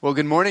Well,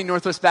 good morning,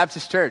 Northwest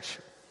Baptist Church.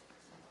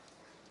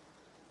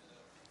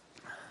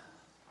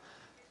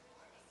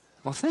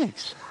 Well,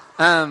 thanks.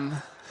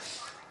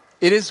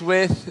 It is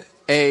with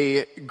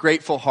a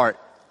grateful heart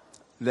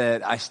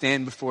that I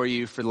stand before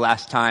you for the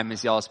last time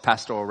as y'all's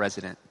pastoral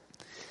resident.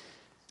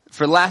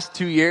 For the last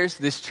 2 years,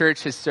 this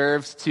church has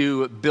served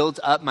to build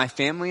up my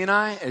family and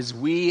I as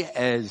we,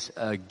 as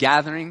a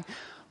gathering,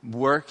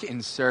 work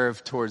and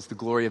serve towards the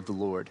glory of the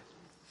Lord.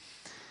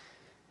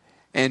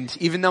 And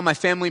even though my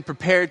family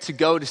prepared to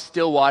go to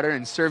Stillwater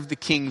and serve the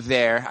King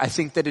there, I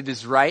think that it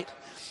is right,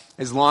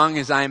 as long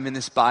as I am in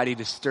this body,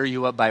 to stir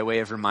you up by way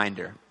of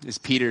reminder, as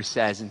Peter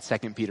says in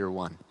 2 Peter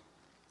 1.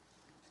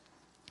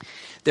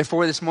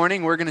 Therefore, this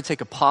morning, we're going to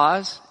take a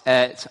pause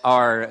at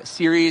our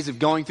series of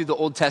going through the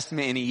Old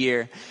Testament in a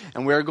year,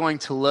 and we're going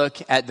to look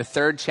at the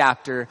 3rd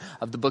chapter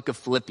of the book of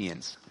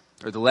Philippians,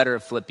 or the letter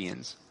of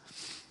Philippians.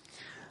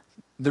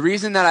 The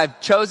reason that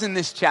I've chosen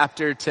this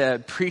chapter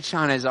to preach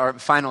on as our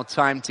final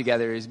time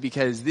together is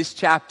because this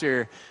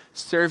chapter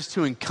serves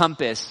to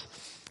encompass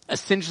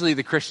essentially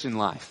the Christian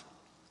life.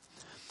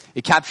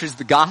 It captures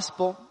the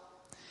gospel,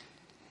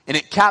 and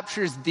it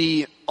captures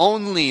the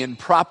only and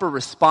proper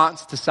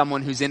response to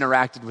someone who's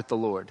interacted with the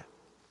Lord.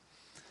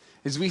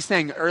 As we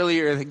sang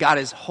earlier, that God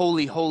is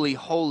holy, holy,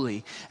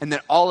 holy, and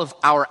that all of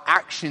our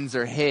actions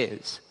are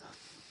His.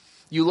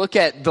 You look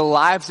at the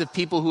lives of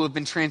people who have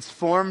been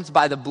transformed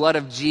by the blood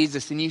of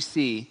Jesus, and you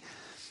see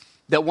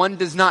that one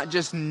does not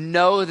just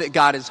know that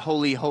God is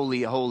holy,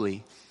 holy,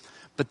 holy,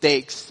 but they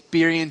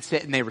experience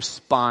it and they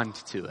respond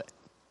to it.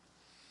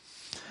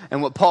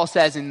 And what Paul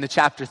says in the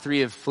chapter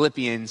 3 of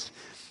Philippians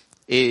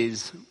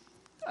is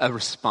a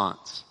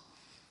response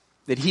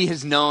that he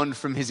has known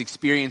from his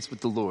experience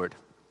with the Lord.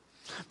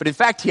 But in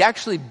fact, he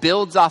actually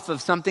builds off of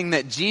something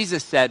that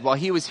Jesus said while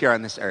he was here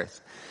on this earth.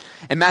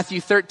 In Matthew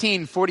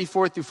 13,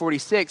 44 through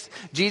 46,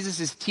 Jesus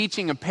is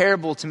teaching a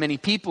parable to many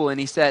people, and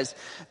he says,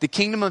 "The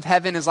kingdom of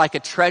heaven is like a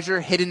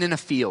treasure hidden in a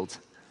field,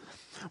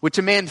 which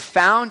a man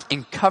found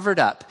and covered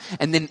up.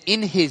 And then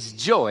in his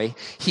joy,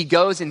 he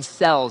goes and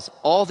sells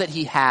all that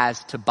he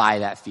has to buy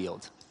that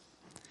field.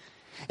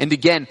 And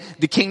again,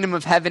 the kingdom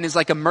of heaven is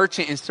like a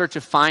merchant in search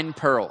of fine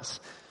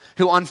pearls,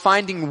 who on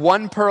finding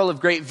one pearl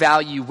of great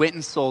value went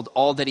and sold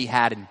all that he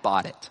had and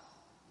bought it."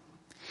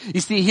 You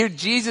see, here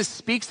Jesus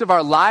speaks of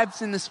our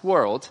lives in this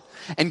world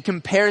and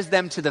compares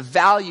them to the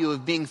value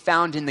of being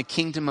found in the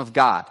kingdom of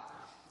God.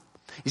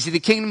 You see, the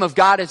kingdom of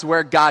God is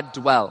where God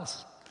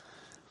dwells.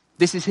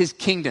 This is His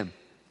kingdom.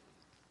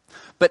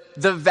 But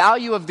the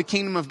value of the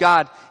kingdom of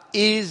God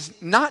is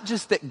not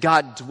just that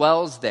God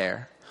dwells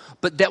there,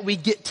 but that we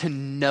get to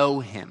know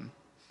Him.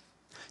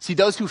 See,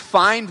 those who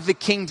find the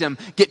kingdom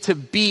get to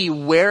be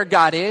where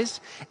God is,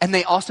 and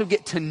they also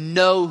get to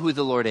know who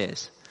the Lord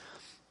is.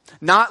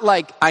 Not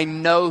like I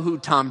know who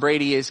Tom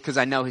Brady is because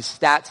I know his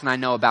stats and I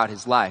know about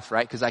his life,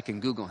 right? Because I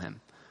can Google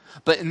him.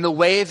 But in the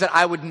way that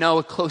I would know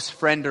a close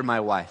friend or my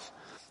wife.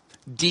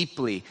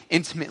 Deeply,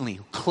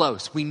 intimately,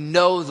 close. We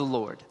know the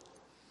Lord.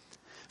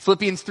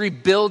 Philippians 3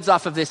 builds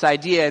off of this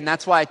idea, and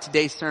that's why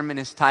today's sermon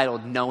is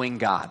titled, Knowing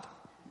God.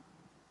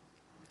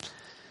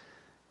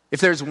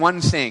 If there's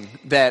one thing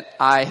that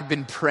I have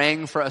been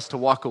praying for us to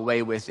walk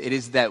away with, it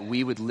is that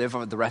we would live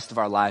the rest of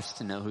our lives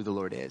to know who the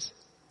Lord is.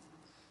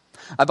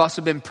 I've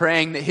also been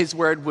praying that His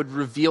word would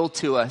reveal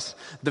to us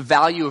the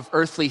value of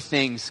earthly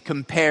things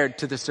compared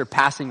to the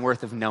surpassing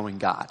worth of knowing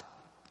God.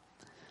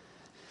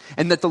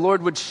 And that the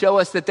Lord would show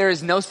us that there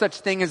is no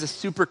such thing as a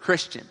super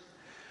Christian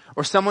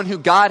or someone who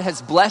God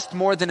has blessed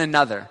more than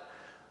another.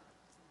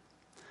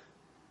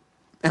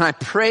 And I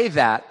pray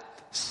that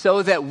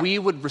so that we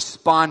would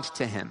respond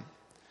to Him,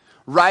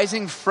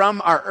 rising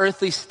from our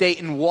earthly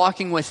state and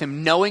walking with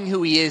Him, knowing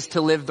who He is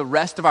to live the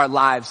rest of our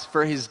lives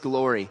for His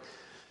glory.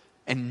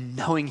 And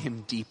knowing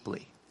Him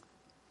deeply.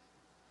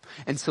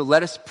 And so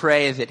let us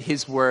pray that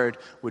His word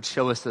would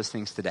show us those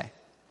things today.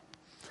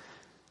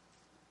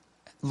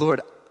 Lord,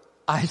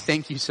 I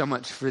thank You so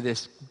much for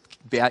this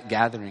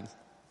gathering.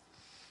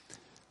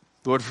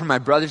 Lord, for my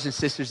brothers and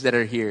sisters that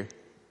are here.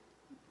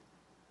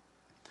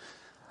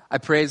 I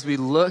pray as we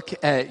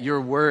look at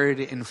Your word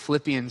in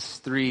Philippians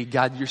 3,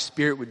 God, Your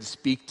Spirit would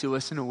speak to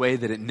us in a way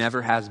that it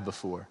never has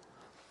before.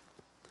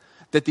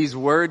 That these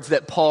words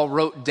that Paul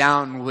wrote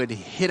down would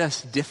hit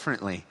us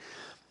differently.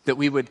 That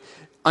we would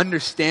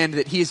understand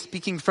that he is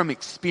speaking from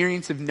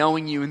experience of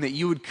knowing You, and that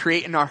You would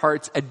create in our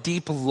hearts a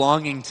deep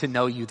longing to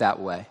know You that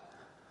way.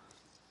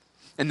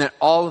 And that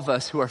all of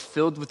us who are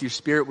filled with Your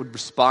Spirit would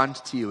respond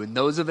to You. And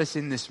those of us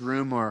in this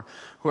room or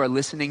who are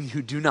listening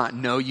who do not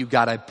know You,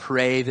 God, I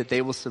pray that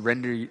they will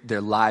surrender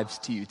their lives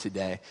to You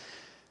today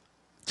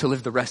to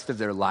live the rest of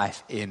their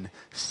life in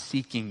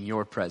seeking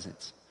Your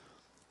presence.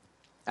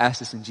 I ask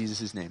this in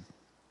Jesus' name.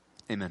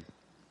 Amen.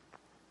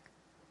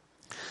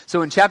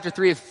 So in chapter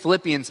 3 of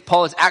Philippians,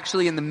 Paul is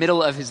actually in the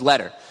middle of his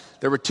letter.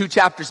 There were 2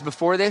 chapters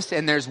before this,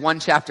 and there's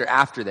 1 chapter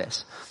after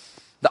this.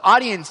 The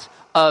audience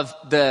of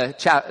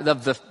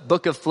the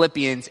book of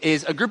Philippians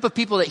is a group of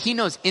people that he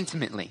knows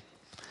intimately.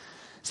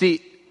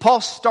 See, Paul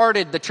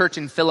started the church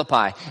in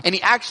Philippi, and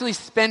he actually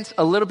spent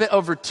a little bit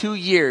over 2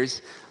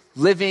 years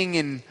living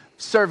and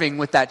serving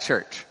with that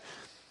church.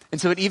 And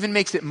so it even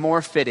makes it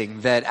more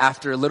fitting that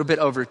after a little bit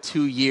over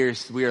 2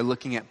 years, we are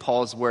looking at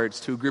Paul's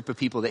words to a group of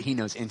people that he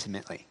knows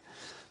intimately.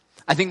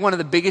 I think one of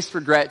the biggest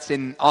regrets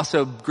and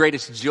also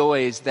greatest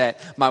joys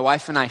that my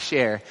wife and I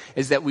share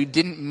is that we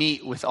didn't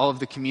meet with all of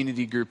the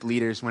community group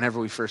leaders whenever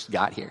we first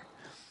got here.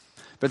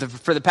 But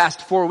for the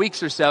past 4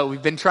 weeks or so,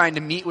 we've been trying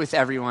to meet with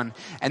everyone,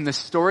 and the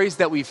stories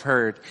that we've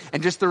heard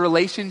and just the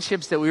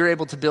relationships that we were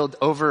able to build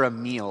over a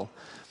meal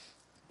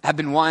have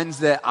been ones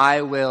that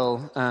I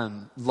will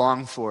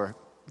long for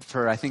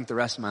I think the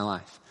rest of my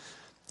life.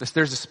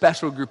 There's a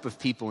special group of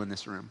people in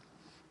this room.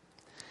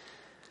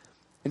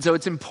 And so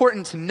it's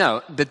important to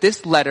note that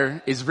this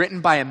letter is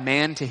written by a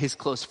man to his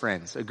close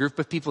friends, a group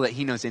of people that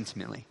he knows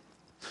intimately.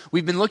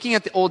 We've been looking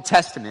at the Old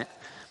Testament,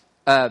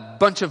 a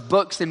bunch of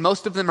books, and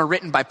most of them are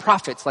written by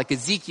prophets like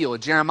Ezekiel,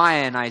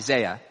 Jeremiah, and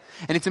Isaiah.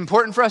 And it's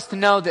important for us to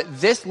know that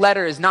this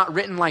letter is not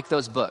written like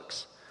those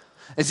books.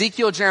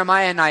 Ezekiel,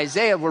 Jeremiah, and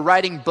Isaiah were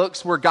writing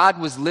books where God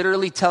was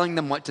literally telling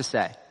them what to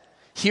say.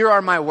 Here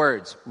are my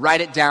words.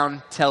 Write it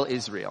down. Tell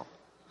Israel.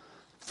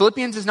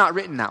 Philippians is not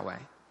written that way.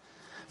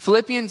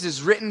 Philippians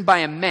is written by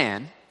a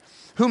man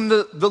whom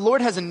the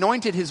Lord has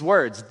anointed his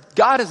words.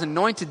 God has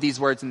anointed these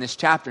words in this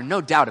chapter,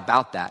 no doubt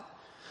about that.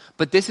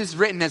 But this is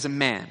written as a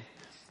man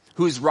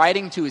who is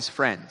writing to his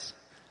friends.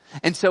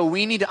 And so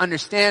we need to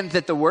understand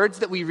that the words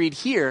that we read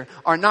here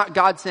are not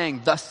God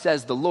saying, "Thus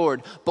says the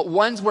Lord," but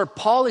ones where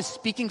Paul is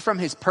speaking from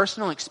his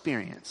personal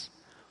experience.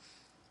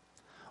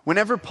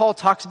 Whenever Paul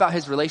talks about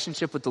his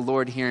relationship with the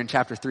Lord here in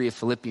chapter 3 of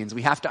Philippians,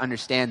 we have to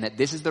understand that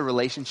this is the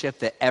relationship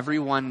that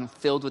everyone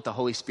filled with the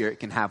Holy Spirit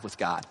can have with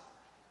God.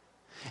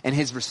 And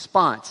his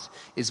response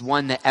is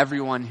one that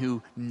everyone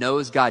who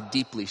knows God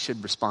deeply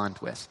should respond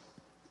with.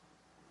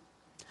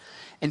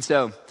 And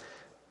so,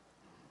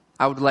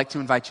 I would like to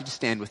invite you to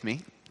stand with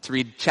me to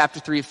read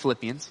chapter 3 of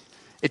Philippians.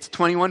 It's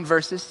 21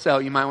 verses, so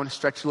you might want to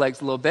stretch your legs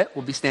a little bit.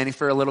 We'll be standing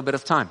for a little bit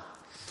of time.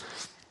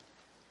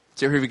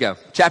 So here we go.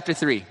 Chapter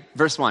 3,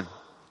 verse 1.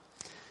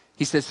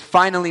 He says,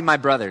 "Finally, my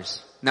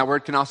brothers," and that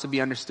word can also be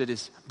understood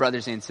as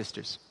brothers and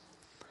sisters,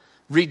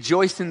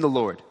 "rejoice in the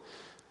Lord.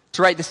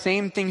 To write the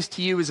same things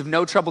to you is of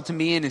no trouble to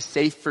me and is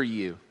safe for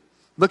you.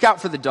 Look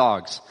out for the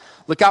dogs.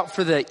 Look out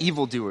for the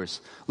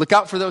evildoers. Look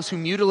out for those who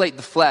mutilate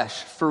the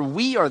flesh. For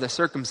we are the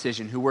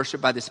circumcision who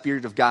worship by the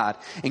Spirit of God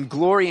and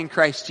glory in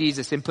Christ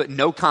Jesus and put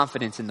no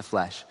confidence in the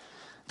flesh.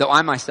 Though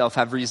I myself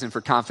have reason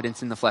for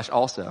confidence in the flesh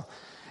also.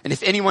 And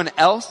if anyone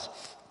else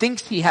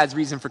thinks he has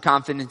reason for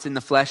confidence in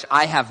the flesh,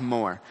 I have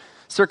more.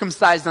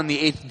 Circumcised on the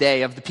 8th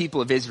day, of the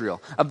people of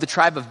Israel, of the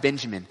tribe of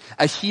Benjamin,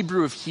 a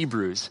Hebrew of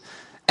Hebrews.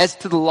 As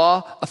to the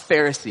law, a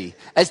Pharisee.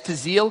 As to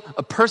zeal,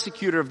 a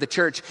persecutor of the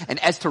church. And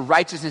as to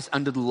righteousness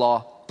under the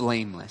law,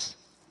 blameless.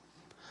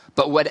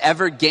 But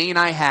whatever gain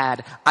I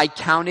had, I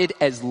counted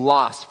as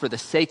loss for the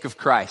sake of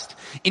Christ.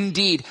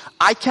 Indeed,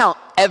 I count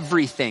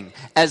everything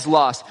as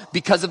loss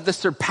because of the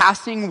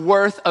surpassing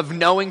worth of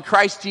knowing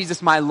Christ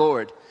Jesus my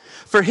Lord.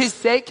 For his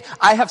sake,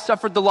 I have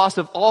suffered the loss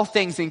of all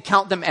things and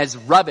count them as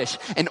rubbish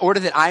in order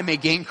that I may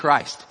gain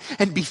Christ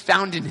and be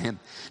found in him,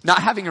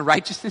 not having a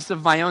righteousness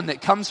of my own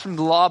that comes from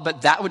the law,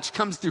 but that which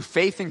comes through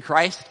faith in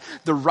Christ,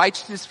 the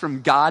righteousness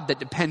from God that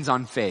depends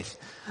on faith,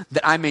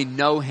 that I may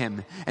know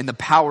him and the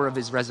power of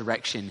his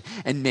resurrection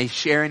and may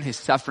share in his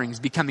sufferings,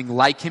 becoming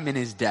like him in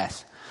his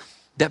death,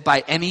 that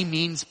by any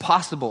means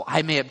possible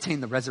I may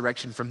obtain the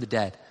resurrection from the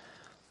dead.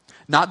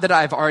 Not that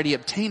I've already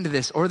obtained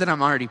this or that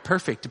I'm already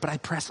perfect, but I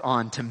press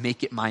on to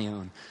make it my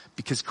own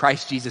because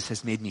Christ Jesus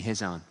has made me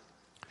his own.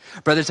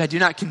 Brothers, I do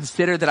not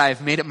consider that I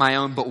have made it my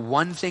own, but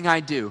one thing I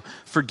do,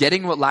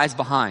 forgetting what lies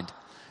behind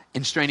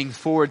and straining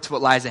forward to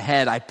what lies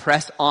ahead, I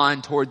press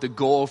on toward the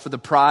goal for the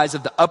prize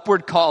of the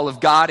upward call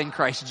of God in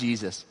Christ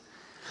Jesus.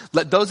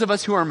 Let those of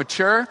us who are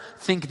mature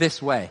think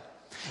this way.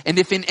 And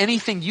if in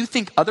anything you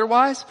think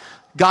otherwise,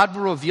 God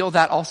will reveal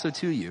that also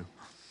to you.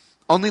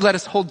 Only let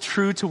us hold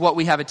true to what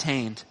we have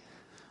attained.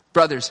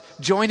 Brothers,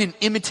 join in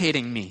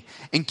imitating me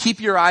and keep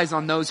your eyes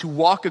on those who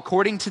walk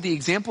according to the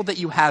example that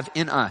you have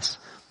in us.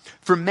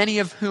 For many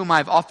of whom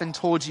I've often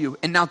told you,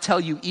 and now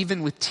tell you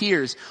even with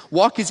tears,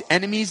 walk as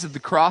enemies of the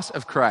cross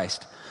of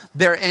Christ.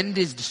 Their end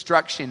is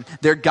destruction,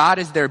 their God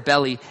is their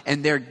belly,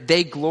 and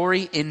they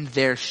glory in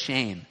their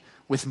shame,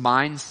 with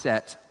minds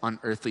set on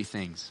earthly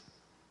things.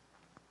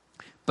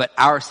 But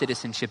our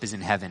citizenship is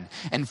in heaven,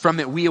 and from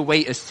it we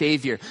await a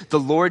Savior, the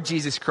Lord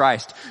Jesus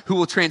Christ, who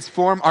will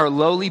transform our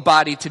lowly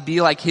body to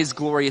be like his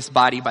glorious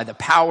body by the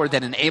power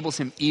that enables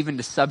him even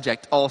to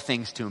subject all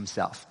things to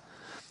himself.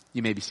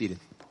 You may be seated.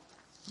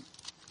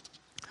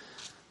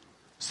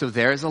 So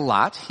there's a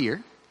lot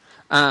here,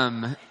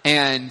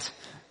 and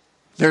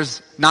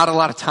there's not a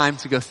lot of time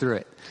to go through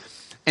it.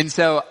 And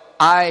so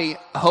I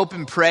hope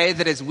and pray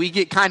that as we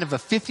get kind of a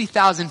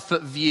 50,000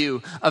 foot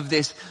view of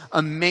this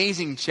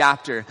amazing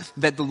chapter,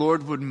 that the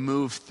Lord would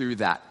move through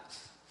that.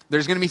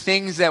 There's going to be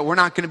things that we're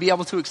not going to be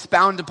able to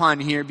expound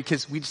upon here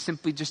because we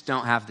simply just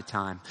don't have the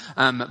time.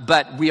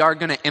 But we are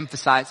going to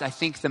emphasize, I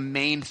think, the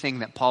main thing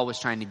that Paul was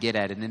trying to get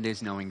at, and it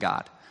is knowing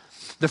God.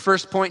 The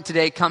first point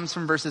today comes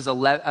from verses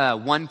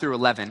 1 through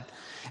 11,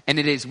 and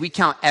it is, we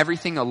count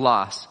everything a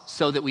loss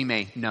so that we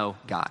may know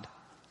God.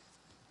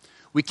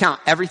 We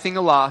count everything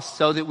a loss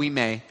so that we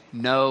may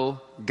know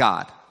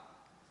God.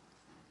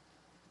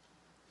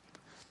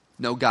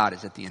 Know God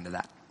is at the end of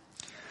that.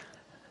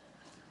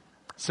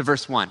 So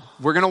verse 1.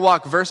 We're going to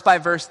walk verse by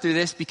verse through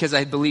this because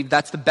I believe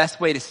that's the best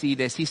way to see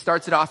this. He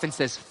starts it off and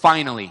says,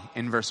 finally,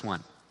 in verse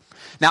 1.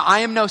 Now,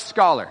 I am no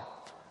scholar.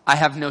 I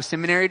have no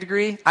seminary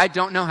degree. I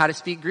don't know how to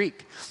speak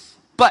Greek.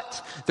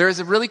 But there is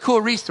a really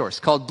cool resource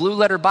called Blue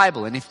Letter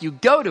Bible. And if you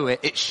go to it,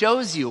 it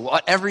shows you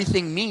what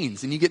everything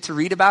means. And you get to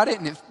read about it,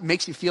 and it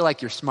makes you feel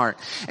like you're smart.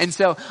 And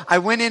so I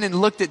went in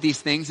and looked at these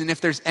things. And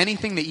if there's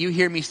anything that you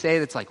hear me say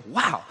that's like,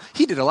 wow,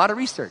 he did a lot of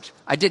research.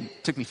 I didn't.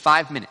 It took me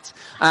 5 minutes.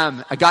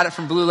 I got it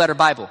from Blue Letter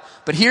Bible.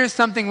 But here's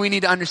something we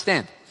need to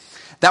understand.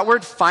 That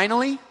word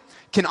finally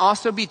can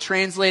also be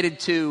translated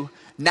to,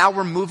 now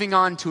we're moving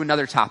on to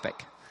another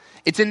topic.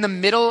 It's in the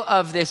middle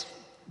of this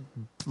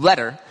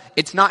letter.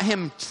 It's not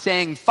him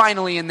saying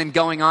finally and then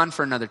going on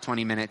for another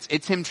 20 minutes.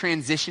 It's him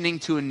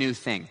transitioning to a new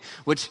thing,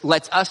 which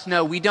lets us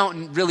know we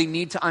don't really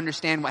need to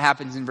understand what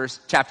happens in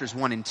chapters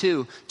 1 and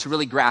 2 to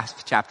really grasp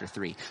chapter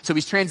 3. So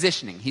he's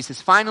transitioning. He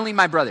says, finally,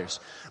 my brothers,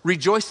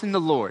 rejoice in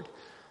the Lord.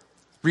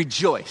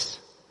 Rejoice.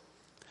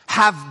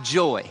 Have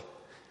joy.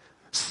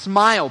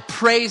 Smile.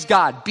 Praise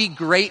God. Be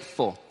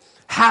grateful.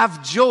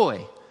 Have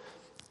joy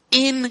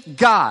in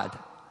God.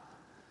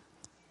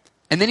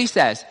 And then he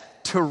says,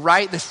 to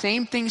write the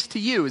same things to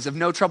you is of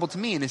no trouble to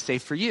me and is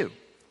safe for you.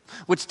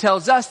 Which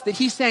tells us that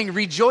he's saying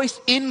rejoice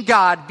in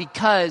God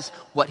because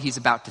what he's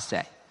about to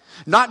say.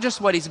 Not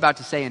just what he's about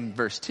to say in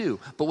verse 2,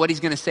 but what he's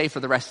going to say for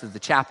the rest of the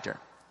chapter.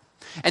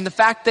 And the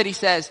fact that he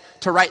says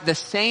to write the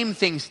same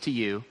things to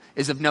you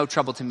is of no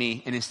trouble to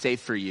me and is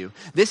safe for you.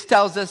 This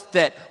tells us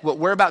that what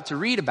we're about to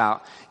read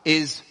about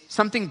is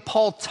something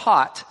Paul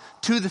taught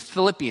to the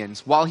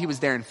Philippians while he was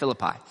there in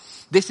Philippi.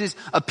 This is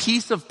a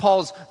piece of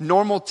Paul's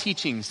normal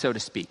teaching, so to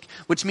speak,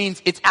 which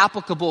means it's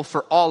applicable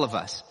for all of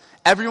us.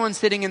 Everyone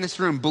sitting in this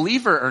room,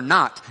 believer or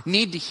not,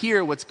 need to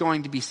hear what's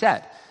going to be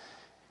said.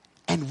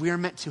 And we're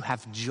meant to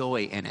have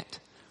joy in it.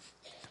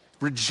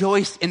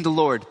 Rejoice in the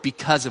Lord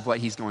because of what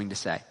he's going to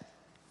say.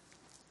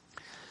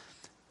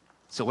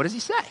 So what does he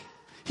say?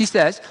 He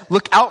says,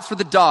 look out for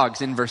the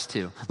dogs in verse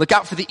 2. Look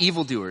out for the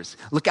evildoers.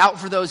 Look out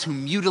for those who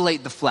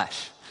mutilate the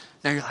flesh.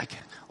 Now you're like,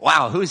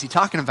 wow, who is he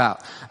talking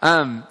about?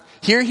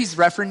 Here he's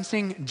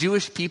referencing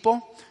Jewish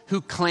people who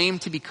claim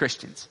to be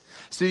Christians.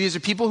 So these are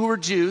people who were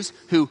Jews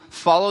who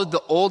followed the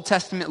Old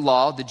Testament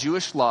law, the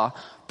Jewish law,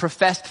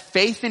 professed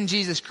faith in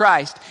Jesus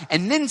Christ,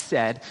 and then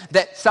said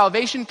that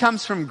salvation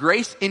comes from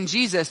grace in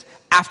Jesus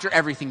after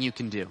everything you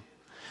can do.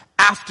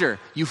 After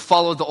you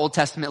follow the Old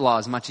Testament law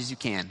as much as you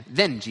can,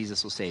 then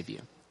Jesus will save you.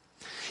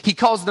 He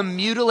calls them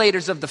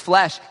mutilators of the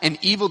flesh and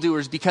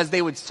evildoers because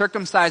they would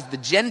circumcise the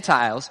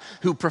Gentiles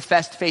who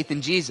professed faith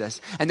in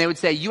Jesus. And they would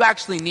say, you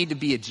actually need to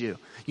be a Jew.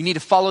 You need to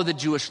follow the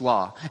Jewish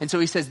law. And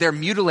so he says they're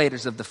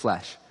mutilators of the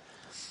flesh.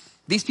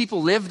 These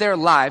people live their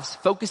lives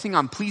focusing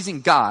on pleasing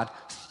God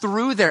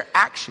through their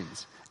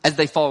actions as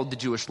they followed the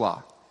Jewish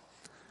law.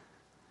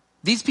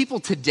 These people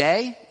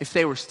today, if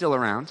they were still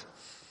around,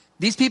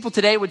 these people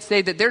today would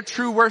say that their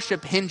true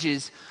worship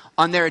hinges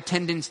on their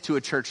attendance to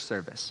a church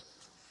service.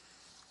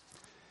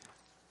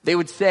 They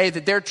would say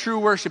that their true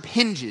worship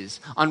hinges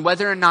on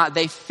whether or not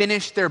they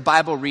finish their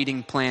Bible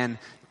reading plan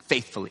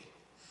faithfully.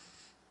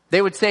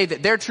 They would say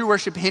that their true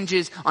worship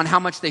hinges on how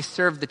much they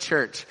serve the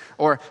church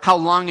or how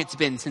long it's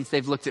been since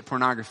they've looked at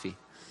pornography.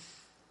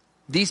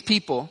 These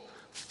people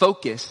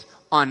focus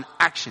on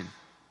action.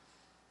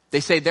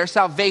 They say their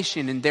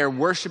salvation and their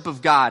worship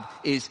of God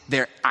is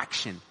their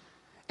action.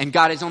 And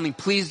God is only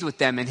pleased with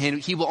them and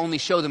he will only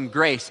show them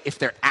grace if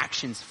their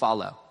actions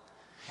follow.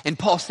 And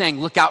Paul's saying,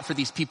 look out for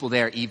these people,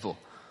 they are evil.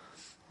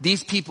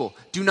 These people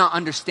do not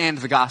understand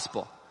the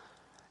gospel.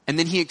 And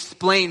then he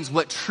explains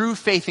what true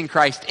faith in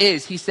Christ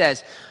is. He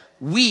says,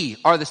 we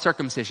are the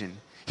circumcision.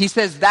 He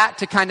says that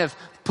to kind of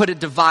put a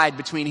divide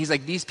between, he's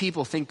like, these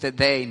people think that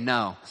they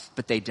know,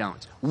 but they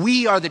don't.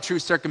 We are the true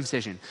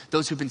circumcision,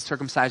 those who've been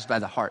circumcised by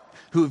the heart,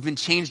 who have been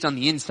changed on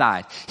the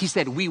inside. He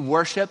said, we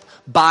worship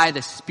by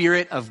the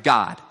Spirit of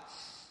God.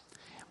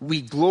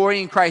 We glory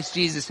in Christ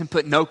Jesus and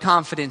put no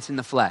confidence in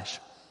the flesh.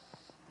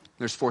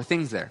 There's 4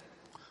 things there.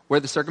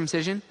 We're the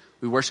circumcision.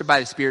 We worship by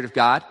the Spirit of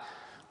God.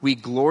 We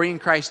glory in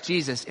Christ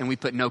Jesus, and we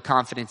put no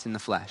confidence in the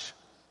flesh.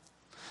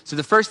 So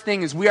the first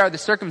thing is we are the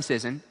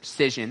circumcision.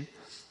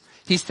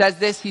 He says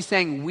this, he's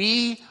saying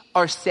we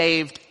are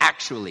saved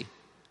actually.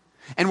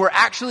 And we're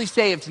actually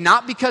saved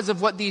not because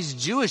of what these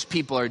Jewish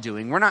people are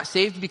doing. We're not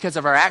saved because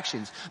of our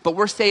actions, but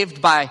we're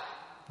saved by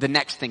the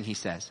next thing he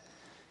says.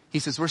 He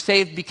says we're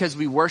saved because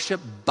we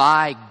worship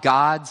by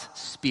God's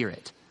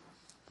Spirit.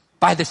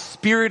 By the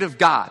Spirit of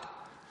God.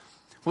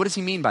 What does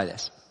he mean by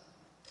this?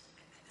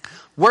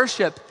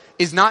 Worship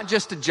is not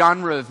just a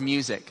genre of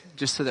music,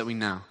 just so that we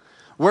know.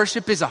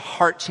 Worship is a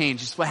heart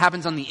change. It's what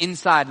happens on the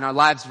inside and our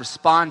lives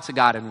respond to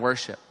God in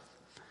worship.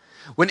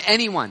 When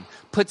anyone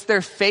puts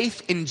their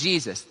faith in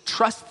Jesus,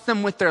 trusts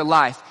them with their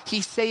life,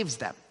 he saves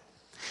them.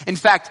 In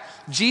fact,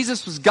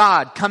 Jesus was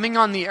God coming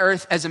on the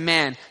earth as a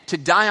man to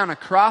die on a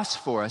cross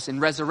for us and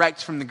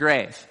resurrect from the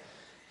grave.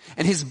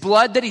 And his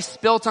blood that he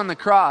spilt on the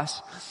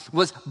cross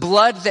was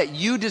blood that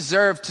you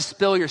deserve to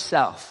spill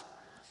yourself.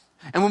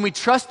 And when we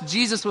trust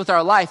Jesus with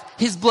our life,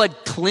 his blood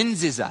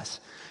cleanses us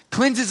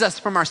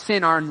from our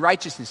sin, our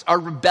unrighteousness, our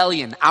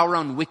rebellion, our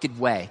own wicked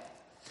way.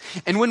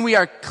 And when we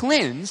are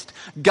cleansed,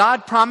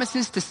 God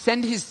promises to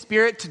send his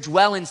Spirit to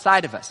dwell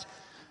inside of us.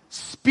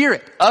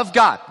 Spirit of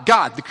God,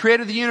 God, the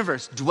creator of the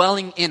universe,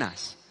 dwelling in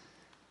us.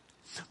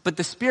 But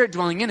the Spirit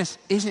dwelling in us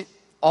isn't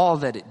all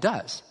that it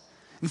does.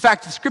 In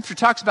fact, the scripture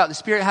talks about the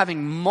Spirit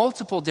having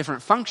multiple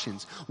different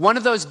functions. One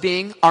of those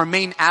being our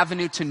main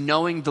avenue to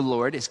knowing the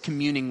Lord is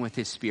communing with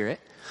his Spirit.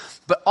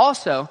 But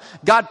also,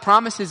 God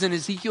promises in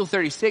Ezekiel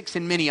 36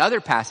 and many other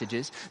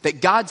passages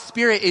that God's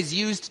Spirit is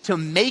used to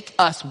make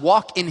us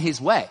walk in his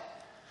way,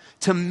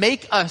 to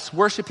make us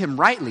worship him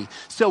rightly.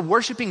 So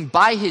worshiping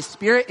by his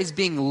Spirit is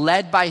being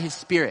led by his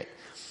Spirit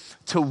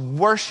to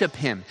worship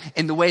him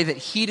in the way that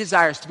he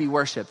desires to be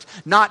worshiped,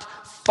 not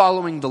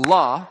following the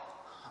law,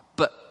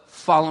 but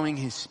following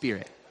his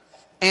Spirit.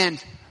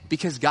 And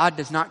because God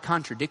does not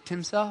contradict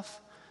himself,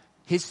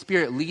 his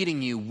Spirit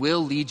leading you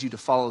will lead you to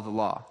follow the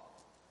law.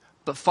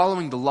 But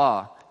following the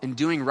law and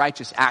doing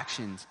righteous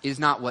actions is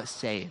not what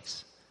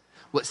saves.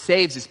 What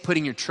saves is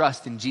putting your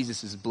trust in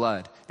Jesus'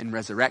 blood and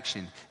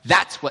resurrection.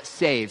 That's what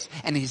saves,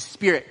 and his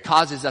Spirit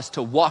causes us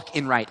to walk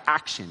in right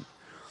action.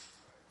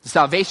 The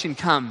salvation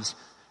comes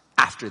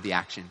after the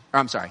action.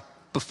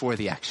 Before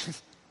the action.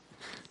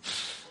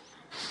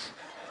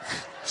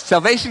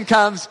 Salvation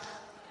comes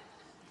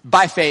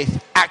by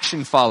faith,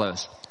 action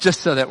follows. Just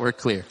so that we're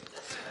clear.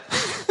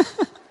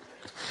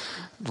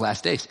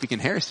 Last day, speaking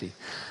heresy.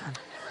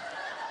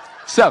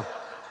 So,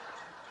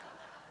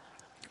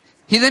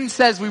 he then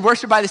says we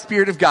worship by the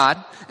Spirit of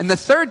God. And the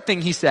third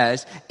thing he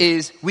says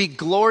is we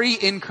glory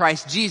in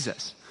Christ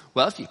Jesus.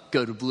 Well, if you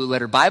go to Blue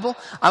Letter Bible,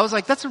 I was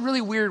like, that's a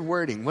really weird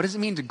wording. What does it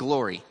mean to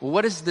glory? Well,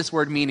 what does this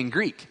word mean in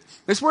Greek?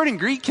 This word in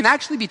Greek can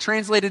actually be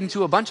translated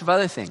into a bunch of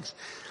other things.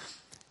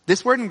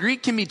 This word in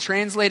Greek can be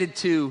translated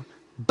to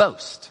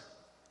boast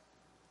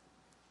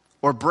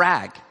or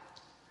brag.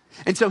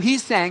 And so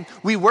he's saying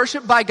we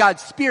worship by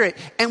God's Spirit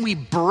and we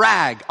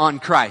brag on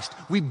Christ.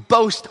 We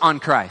boast on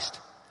Christ.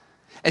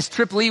 As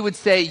Tripp Lee would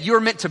say, you're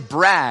meant to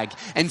brag.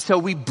 And so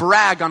we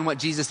brag on what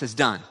Jesus has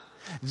done.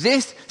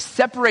 This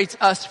separates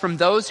us from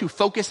those who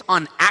focus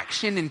on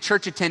action and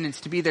church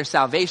attendance to be their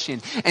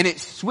salvation. And it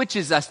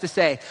switches us to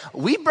say,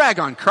 we brag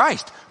on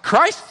Christ.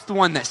 Christ's the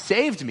one that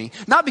saved me.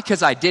 Not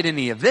because I did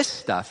any of this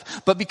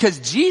stuff, but because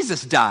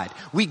Jesus died.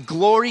 We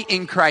glory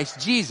in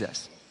Christ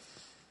Jesus.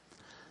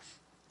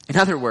 In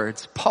other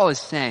words, Paul is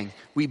saying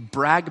we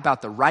brag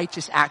about the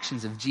righteous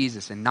actions of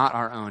Jesus and not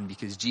our own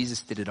because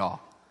Jesus did it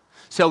all.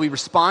 So we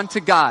respond to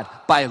God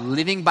by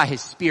living by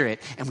his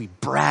Spirit and we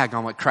brag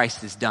on what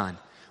Christ has done,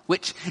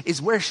 which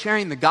is where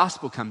sharing the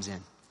gospel comes in.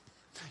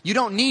 You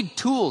don't need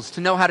tools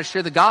to know how to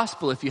share the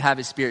gospel if you have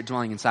his Spirit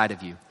dwelling inside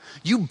of you.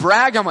 You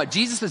brag on what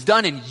Jesus has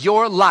done in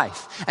your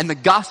life and the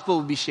gospel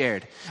will be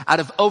shared. Out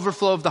of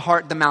overflow of the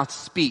heart, the mouth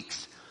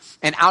speaks.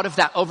 And out of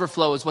that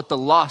overflow is what the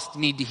lost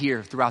need to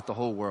hear throughout the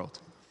whole world.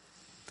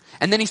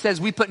 And then he says,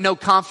 we put no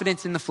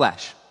confidence in the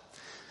flesh.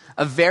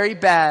 A very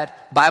bad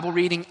Bible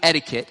reading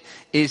etiquette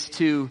is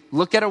to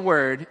look at a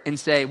word and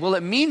say, well,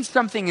 it means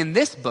something in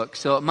this book,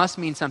 so it must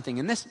mean something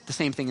in this, the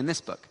same thing in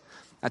this book.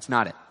 That's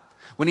not it.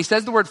 When he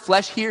says the word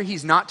flesh here,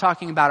 he's not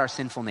talking about our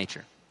sinful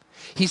nature.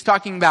 He's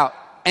talking about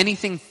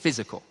anything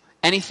physical,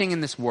 anything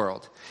in this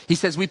world. He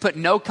says we put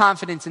no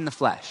confidence in the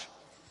flesh.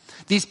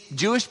 These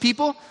Jewish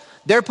people,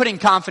 they're putting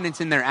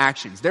confidence in their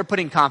actions. They're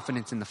putting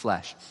confidence in the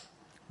flesh.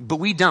 But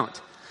we don't.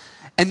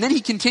 And then he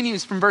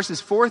continues from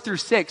verses 4 through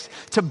 6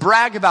 to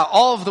brag about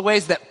all of the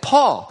ways that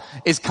Paul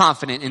is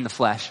confident in the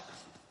flesh.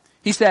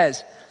 He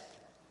says,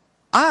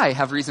 I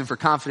have reason for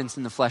confidence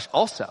in the flesh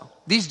also.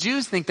 These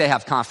Jews think they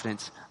have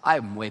confidence. I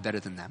am way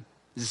better than them.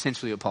 This is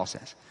essentially what Paul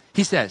says.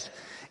 He says,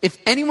 if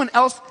anyone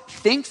else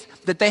thinks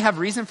that they have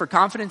reason for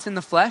confidence in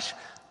the flesh,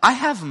 I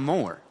have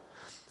more.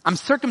 I'm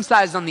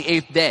circumcised on the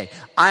 8th day.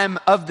 I am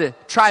of the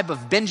tribe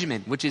of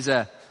Benjamin, which is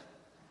a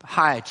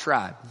high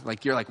tribe.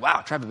 Like you're like, wow,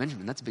 tribe of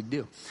Benjamin, that's a big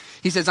deal.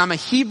 He says, I'm a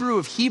Hebrew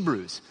of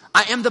Hebrews.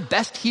 I am the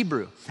best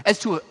Hebrew.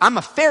 I'm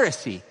a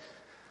Pharisee.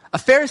 A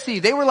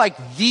Pharisee, they were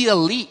like the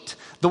elite,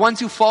 the ones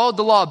who followed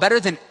the law better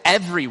than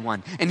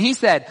everyone. And he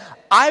said,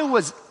 I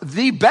was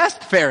the best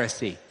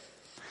Pharisee.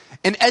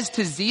 And as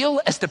to zeal,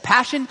 as to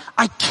passion,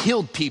 I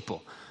killed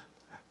people.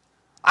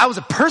 I was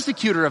a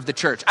persecutor of the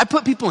church. I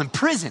put people in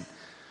prison.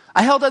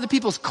 I held other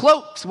people's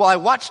cloaks while I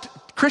watched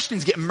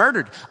Christians get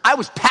murdered. I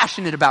was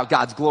passionate about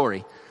God's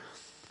glory.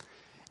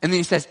 And then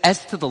he says,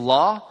 as to the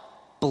law,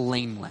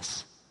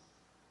 blameless.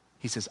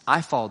 He says,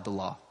 I followed the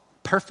law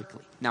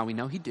perfectly. Now we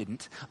know he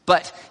didn't.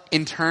 But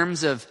in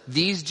terms of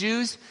these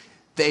Jews,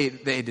 they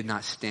did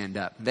not stand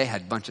up. They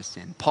had a bunch of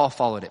sin. Paul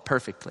followed it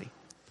perfectly.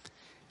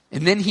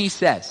 And then he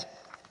says,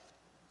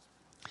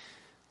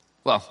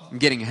 Well, I'm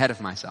getting ahead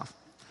of myself.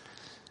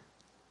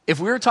 If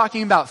we were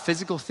talking about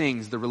physical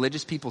things the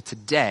religious people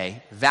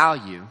today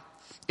value,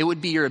 it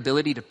would be your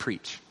ability to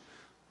preach.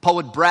 Paul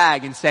would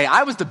brag and say,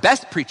 I was the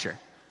best preacher.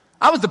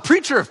 I was the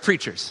preacher of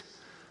preachers.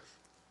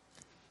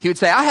 He would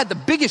say, I had the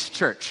biggest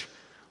church.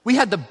 We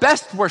had the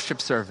best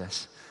worship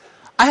service.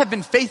 I have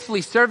been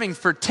faithfully serving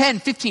for 10,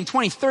 15,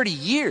 20, 30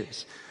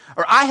 years.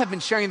 Or I have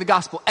been sharing the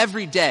gospel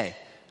every day,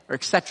 or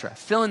etc.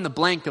 Fill in the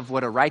blank of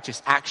what a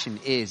righteous action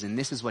is, and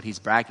this is what he's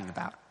bragging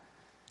about.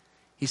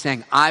 He's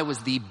saying, I was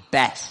the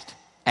best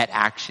at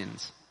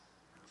actions.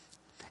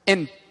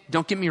 And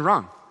don't get me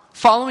wrong,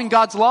 following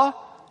God's law,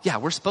 yeah,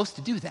 we're supposed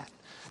to do that.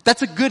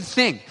 That's a good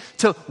thing.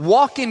 To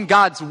walk in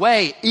God's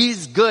way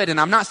is good, and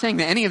I'm not saying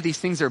that any of these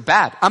things are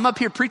bad. I'm up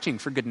here preaching,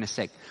 for goodness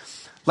sake.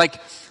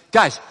 Like,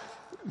 guys,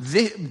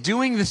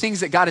 doing the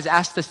things that God has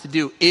asked us to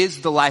do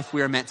is the life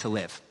we are meant to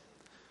live.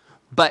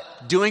 But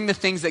doing the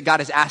things that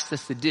God has asked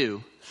us to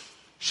do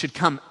should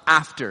come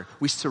after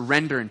we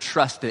surrender and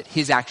trust that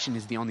his action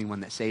is the only one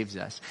that saves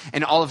us.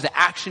 And all of the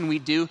action we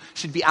do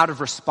should be out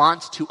of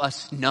response to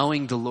us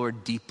knowing the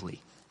Lord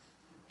deeply.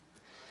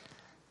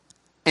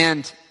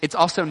 And it's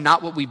also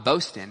not what we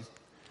boast in.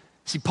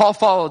 See, Paul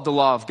followed the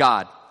law of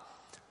God,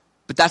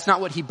 but that's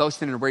not what he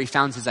boasted in or where he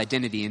found his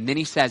identity. And then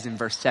he says in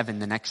verse 7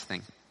 the next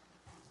thing.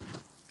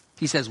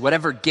 He says,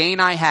 whatever gain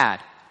I had,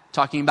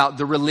 talking about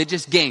the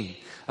religious gain,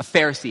 a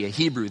Pharisee, a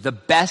Hebrew, the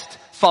best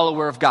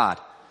follower of God,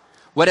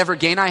 whatever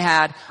gain I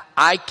had,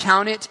 I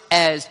count it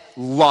as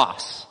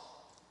loss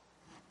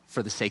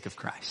for the sake of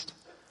Christ.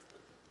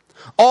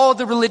 All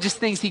the religious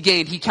things he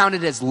gained, he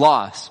counted as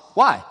loss.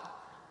 Why?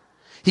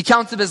 He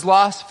counts it as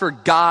loss for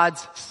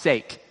God's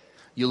sake.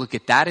 You look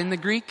at that in the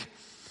Greek,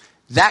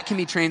 that can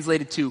be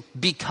translated to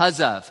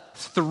because of,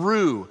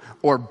 through,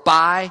 or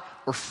by,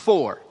 or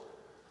for.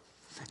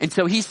 And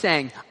so he's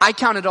saying, I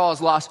count it all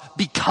as loss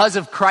because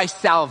of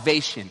Christ's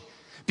salvation.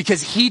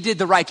 Because he did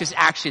the righteous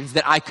actions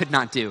that I could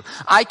not do.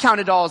 I count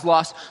it all as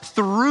loss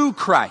through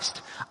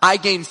Christ. I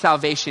gained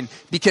salvation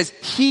because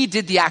he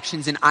did the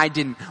actions and I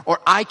didn't. Or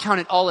I count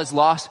it all as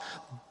loss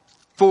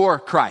for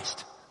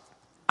Christ.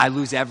 I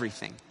lose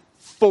everything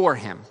for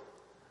him.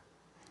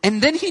 And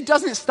then he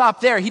doesn't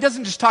stop there. He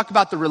doesn't just talk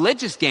about the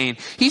religious gain.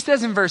 He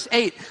says in verse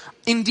 8,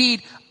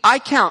 indeed, I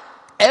count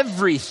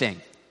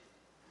everything.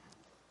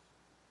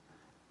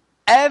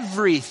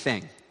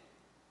 Everything.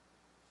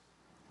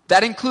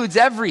 That includes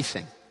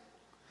everything.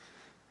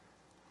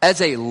 As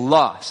a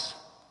loss.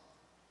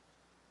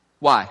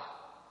 Why?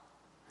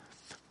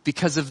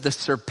 Because of the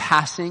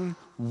surpassing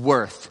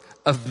worth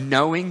of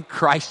knowing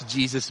Christ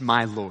Jesus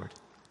my Lord.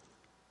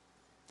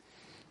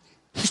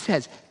 He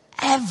says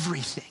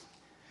everything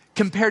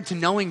compared to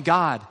knowing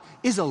God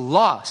is a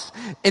loss.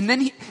 And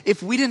then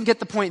if we didn't get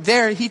the point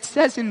there, he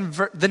says in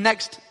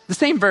the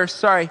same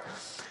verse,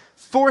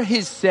 for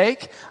his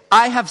sake,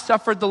 I have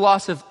suffered the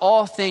loss of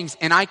all things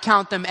and I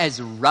count them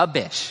as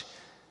rubbish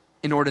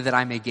in order that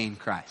I may gain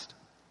Christ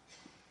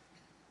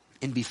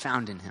and be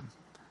found in him.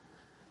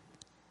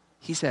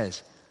 He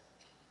says,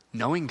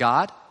 knowing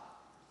God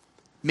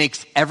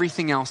makes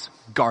everything else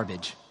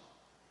garbage.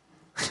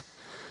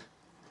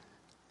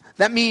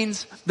 That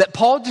means that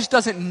Paul just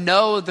doesn't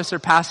know the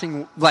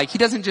surpassing, he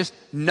doesn't just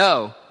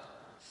know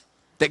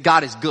that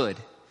God is good.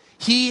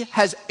 He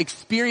has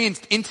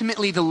experienced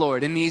intimately the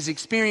Lord, and he's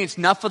experienced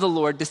enough of the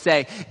Lord to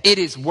say, it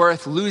is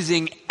worth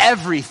losing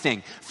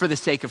everything for the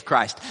sake of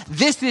Christ.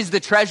 This is the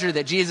treasure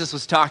that Jesus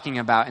was talking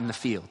about in the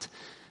field.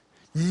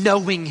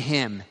 Knowing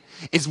him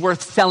is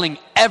worth selling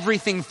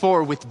everything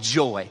for with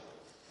joy.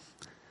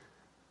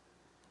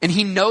 And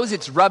he knows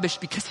it's rubbish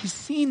because he's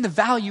seen the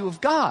value of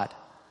God.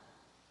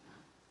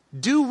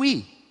 Do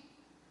we?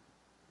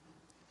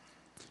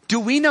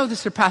 Do we know the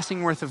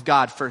surpassing worth of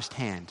God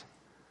firsthand?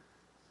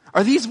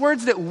 Are these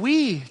words that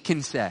we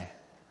can say?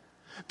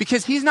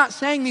 Because he's not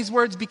saying these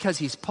words because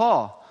he's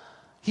Paul.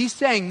 He's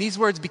saying these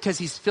words because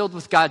he's filled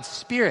with God's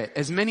Spirit,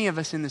 as many of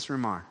us in this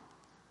room are.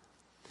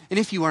 And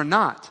if you are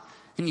not,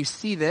 and you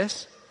see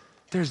this,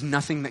 there's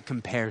nothing that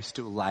compares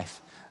to a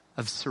life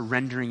of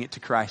surrendering it to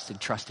Christ and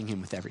trusting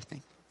him with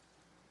everything.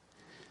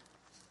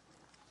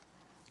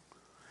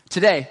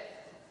 Today,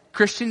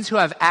 Christians who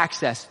have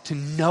access to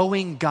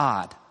knowing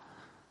God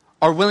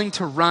are willing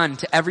to run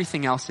to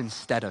everything else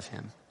instead of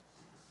him.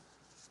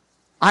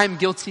 I am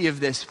guilty of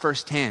this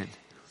firsthand.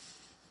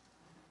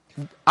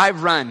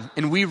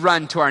 We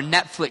run to our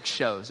Netflix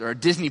shows or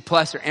Disney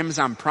Plus or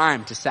Amazon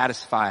Prime to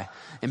satisfy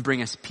and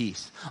bring us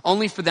peace,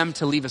 only for them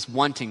to leave us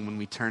wanting when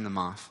we turn them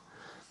off.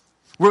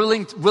 We're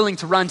willing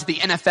to run to the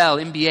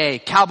NFL,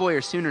 NBA, Cowboy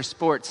or Sooner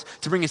sports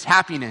to bring us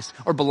happiness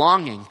or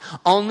belonging,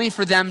 only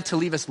for them to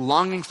leave us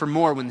longing for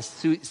more when the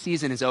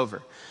season is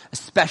over,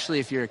 especially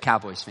if you're a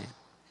Cowboys fan.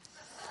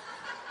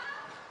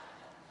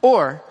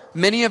 Or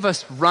many of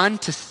us run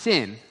to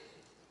sin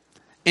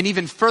and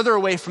even further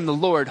away from the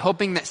Lord,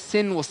 hoping that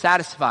sin will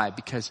satisfy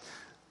because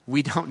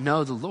we don't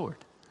know the Lord.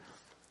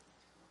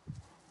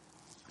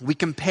 We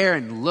compare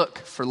and look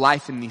for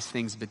life in these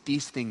things, but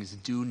these things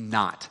do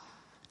not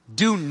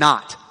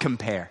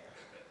compare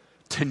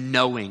to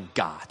knowing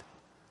God.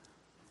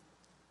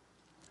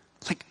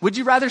 Like, would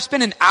you rather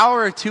spend an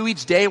hour or two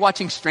each day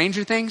watching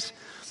Stranger Things?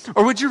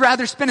 Or would you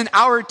rather spend an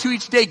hour or two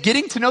each day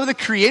getting to know the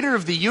creator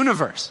of the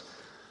universe?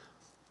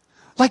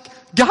 Like,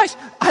 guys,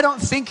 I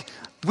don't think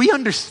we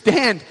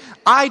understand.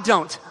 I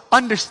don't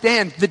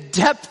understand the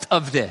depth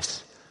of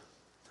this.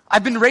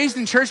 I've been raised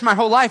in church my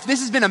whole life. This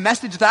has been a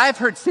message that I've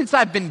heard since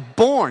I've been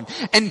born.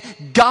 And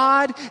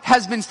God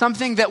has been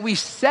something that we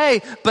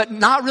say, but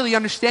not really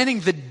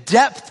understanding the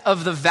depth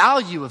of the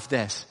value of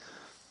this.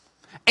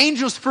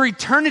 Angels for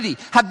eternity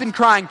have been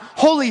crying,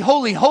 holy,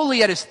 holy,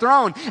 holy at his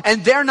throne.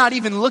 And they're not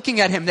even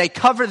looking at him. They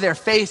cover their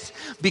face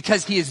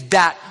because he is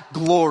that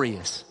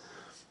glorious.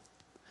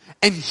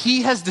 And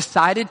he has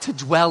decided to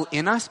dwell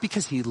in us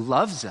because he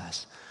loves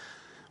us.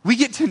 We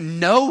get to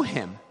know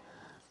him.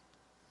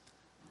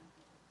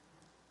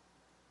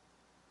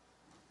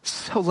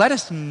 So let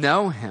us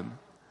know him.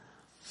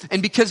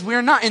 And because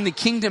we're not in the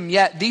kingdom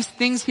yet, these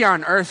things here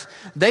on earth,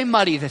 they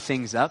muddy the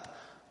things up.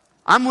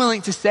 I'm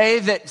willing to say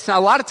that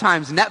a lot of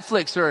times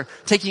Netflix or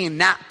taking a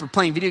nap or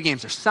playing video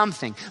games or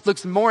something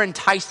looks more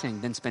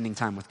enticing than spending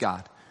time with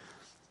God.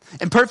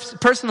 And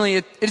personally,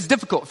 it is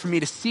difficult for me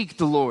to seek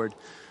the Lord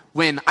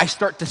when I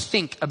start to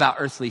think about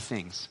earthly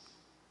things.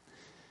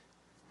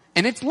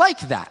 And it's like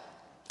that.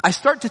 I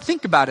start to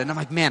think about it and I'm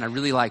like, man, I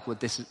really like what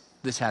this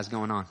has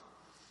going on.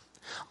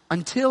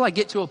 Until I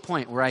get to a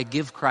point where I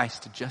give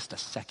Christ just a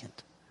second.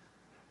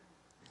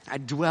 I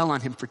dwell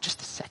on him for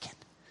just a second.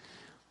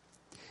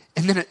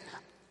 And then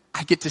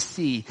I get to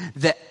see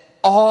that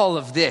all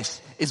of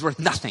this is worth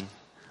nothing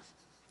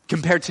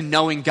compared to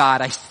knowing God.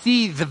 I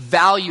see the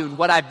value in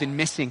what I've been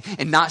missing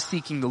and not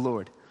seeking the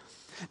Lord.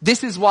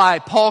 This is why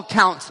Paul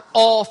counts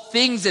all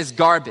things as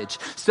garbage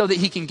so that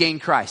he can gain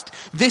Christ.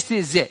 This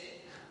is it.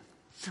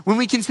 When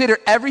we consider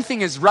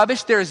everything as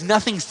rubbish, there is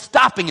nothing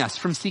stopping us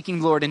from seeking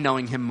the Lord and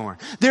knowing him more.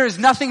 There is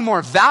nothing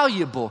more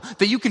valuable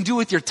that you can do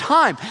with your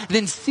time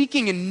than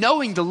seeking and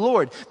knowing the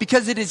Lord,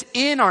 because it is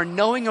in our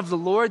knowing of the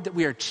Lord that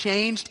we are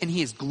changed and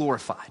he is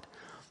glorified.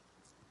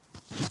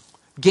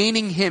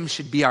 Gaining him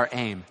should be our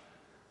aim.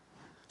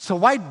 So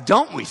why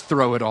don't we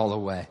throw it all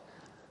away?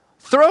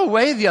 Throw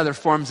away the other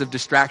forms of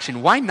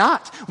distraction. Why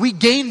not? We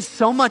gain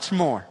so much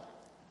more.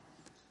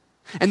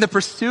 And the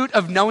pursuit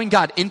of knowing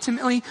God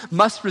intimately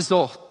must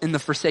result in the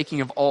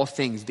forsaking of all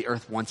things the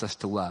earth wants us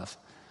to love,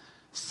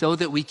 so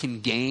that we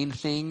can gain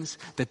things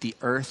that the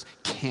earth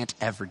can't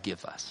ever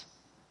give us.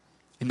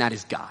 And that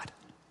is God.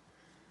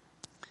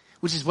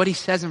 Which is what he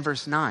says in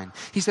verse 9.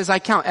 He says, I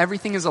count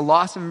everything as a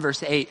loss in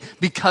verse 8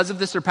 because of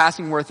the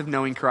surpassing worth of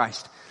knowing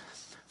Christ.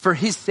 For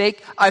his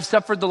sake, I've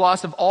suffered the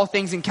loss of all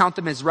things and count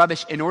them as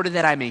rubbish in order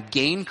that I may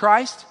gain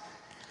Christ.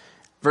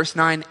 Verse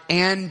 9,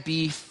 and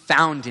be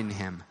found in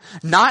him,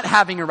 not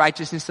having a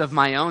righteousness of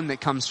my own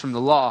that comes from the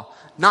law,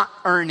 not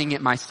earning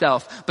it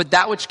myself, but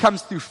that which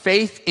comes through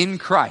faith in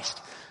Christ,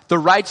 the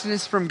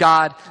righteousness from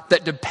God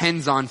that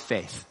depends on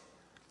faith.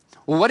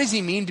 Well, what does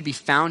he mean to be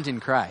found in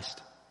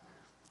Christ?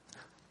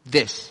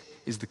 This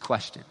is the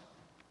question.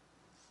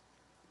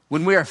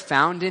 When we are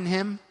found in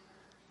him,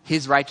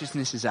 his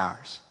righteousness is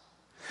ours.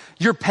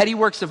 Your petty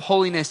works of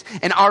holiness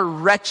and our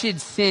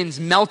wretched sins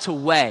melt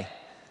away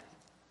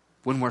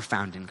when we're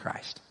found in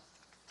Christ.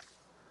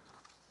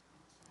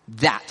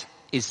 That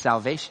is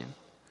salvation.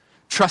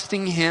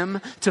 Trusting him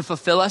to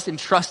fulfill us and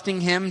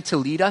trusting him to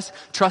lead us,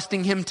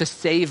 trusting him to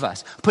save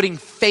us, putting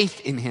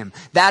faith in him.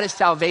 That is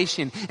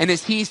salvation. And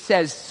as he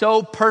says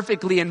so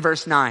perfectly in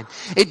verse 9,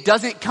 it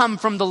doesn't come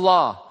from the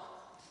law.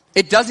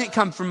 It doesn't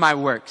come from my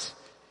works.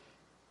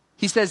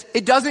 He says,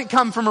 it doesn't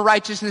come from a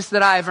righteousness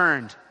that I have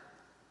earned.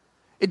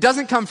 It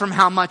doesn't come from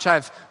how much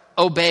I've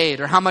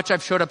obeyed or how much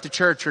I've showed up to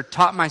church or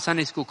taught my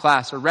Sunday school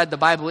class or read the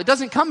Bible. It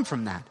doesn't come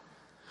from that.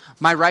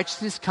 My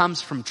righteousness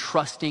comes from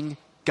trusting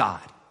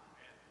God,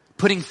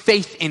 putting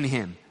faith in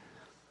him.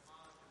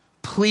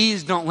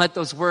 Please don't let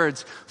those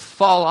words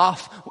fall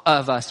off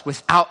of us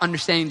without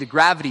understanding the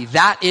gravity.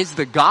 That is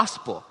the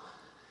gospel.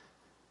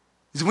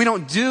 We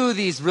don't do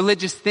these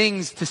religious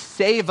things to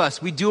save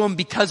us. We do them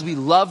because we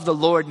love the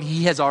Lord and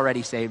he has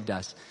already saved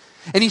us.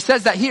 And he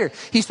says that here.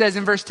 He says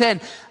in verse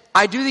 10,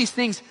 I do these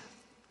things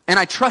and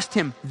I trust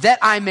him that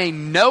I may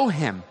know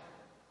him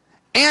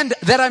and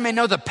that I may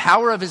know the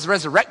power of his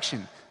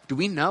resurrection. Do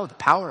we know the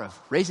power of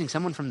raising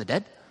someone from the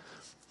dead?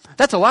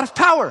 That's a lot of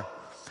power.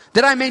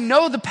 That I may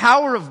know the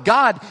power of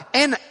God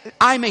and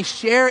I may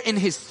share in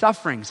his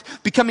sufferings,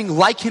 becoming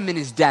like him in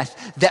his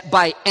death, that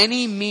by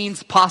any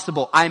means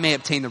possible I may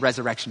obtain the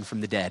resurrection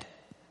from the dead.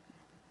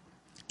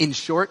 In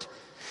short,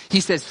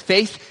 he says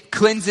faith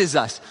cleanses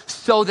us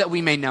so that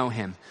we may know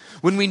him.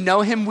 When we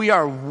know him,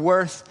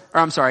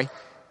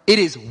 it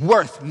is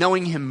worth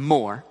knowing him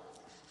more.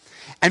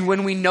 And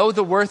when we know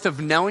the worth of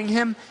knowing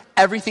him,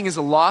 everything is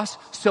a loss,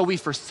 so we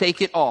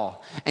forsake it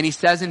all. And he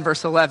says in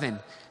verse 11,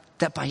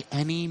 that by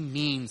any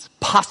means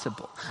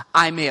possible,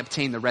 I may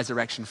obtain the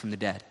resurrection from the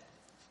dead.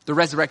 The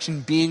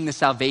resurrection being the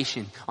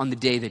salvation on the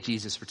day that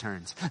Jesus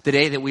returns, the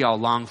day that we all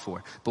long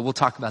for. But we'll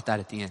talk about that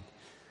at the end.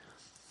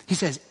 He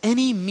says,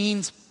 any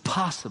means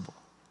possible.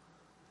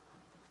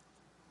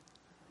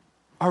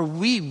 Are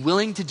we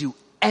willing to do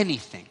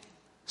anything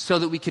so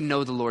that we can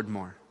know the Lord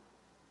more.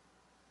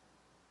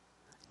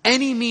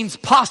 Any means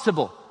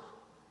possible.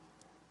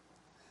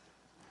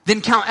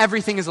 Then count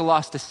everything as a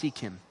loss to seek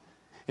him,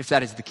 if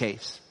that is the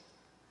case.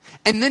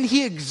 And then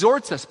he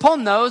exhorts us. Paul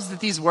knows that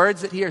these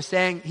words that he's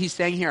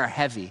saying here are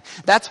heavy.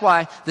 That's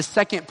why the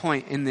second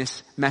point in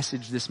this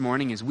message this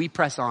morning is we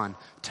press on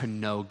to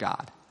know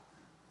God.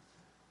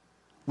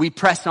 We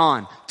press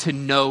on to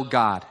know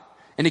God.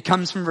 And it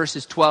comes from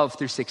verses 12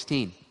 through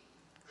 16.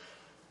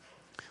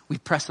 We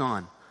press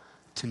on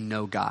to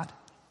know God.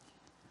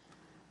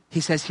 He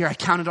says here, I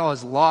count it all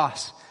as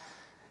loss,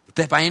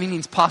 that by any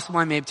means possible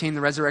I may obtain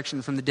the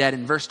resurrection from the dead.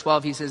 In verse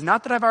 12, he says,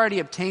 not that I've already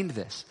obtained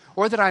this,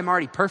 or that I'm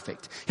already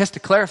perfect. He has to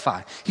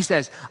clarify. He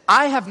says,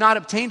 I have not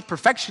obtained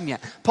perfection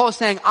yet. Paul is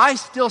saying, I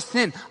still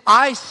sin.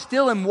 I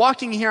still am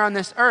walking here on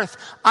this earth.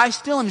 I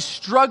still am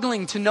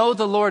struggling to know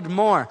the Lord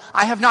more.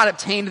 I have not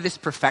obtained this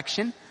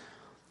perfection,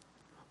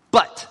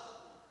 but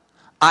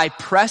I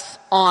press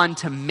on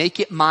to make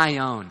it my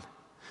own.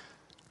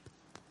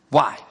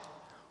 Why?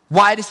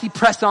 Why does he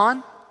press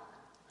on?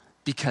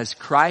 Because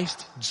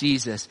Christ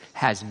Jesus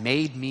has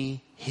made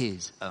me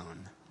his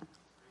own.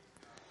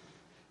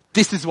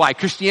 This is why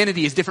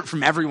Christianity is different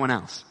from everyone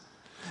else.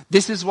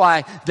 This is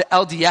why the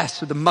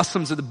LDS or the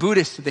Muslims or the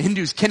Buddhists or the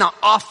Hindus cannot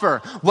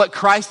offer what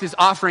Christ is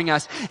offering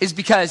us, is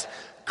because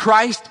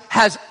Christ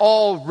has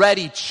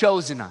already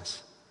chosen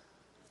us.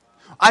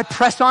 I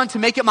press on to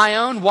make it my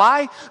own.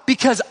 Why?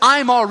 Because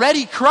I'm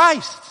already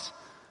Christ's.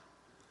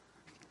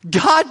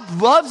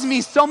 God loves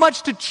me so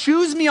much to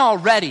choose me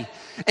already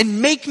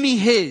and make me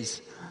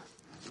his.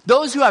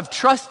 Those who have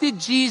trusted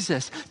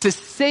Jesus to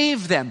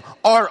save them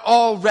are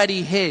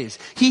already his.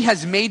 He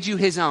has made you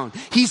his own.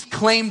 He's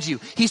claimed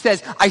you. He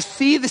says, I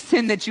see the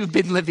sin that you've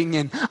been living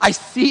in. I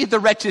see the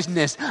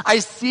wretchedness. I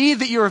see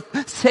that you're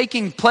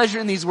taking pleasure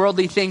in these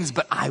worldly things,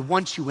 but I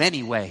want you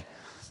anyway.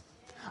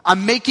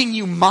 I'm making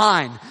you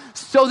mine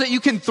so that you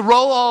can throw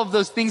all of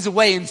those things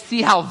away and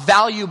see how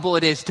valuable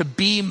it is to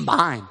be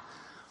mine.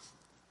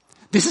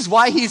 This is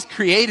why he's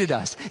created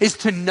us, is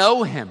to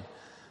know him.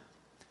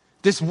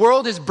 This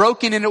world is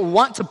broken and it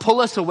wants to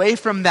pull us away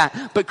from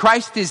that. But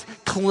Christ is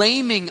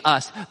claiming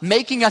us,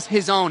 making us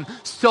his own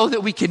so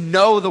that we can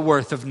know the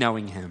worth of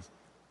knowing him.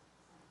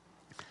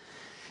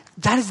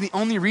 That is the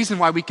only reason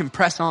why we can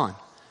press on,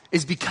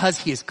 is because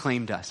he has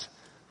claimed us.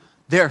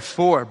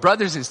 Therefore,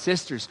 brothers and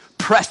sisters,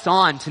 press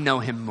on to know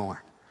him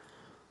more.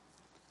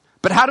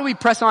 But how do we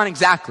press on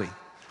exactly?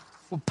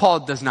 Well,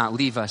 Paul does not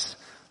leave us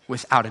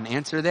without an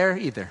answer there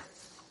either.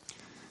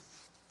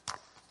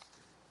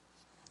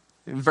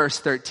 In verse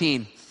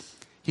 13,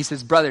 he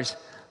says, brothers,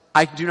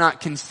 I do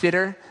not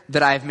consider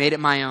that I have made it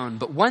my own,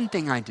 but one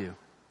thing I do.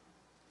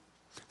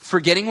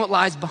 Forgetting what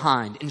lies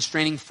behind and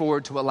straining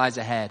forward to what lies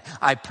ahead,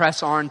 I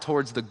press on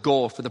towards the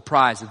goal for the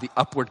prize of the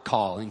upward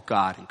call in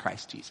God in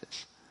Christ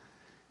Jesus.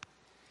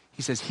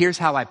 He says, here's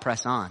how I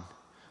press on.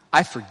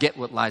 I forget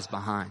what lies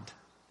behind.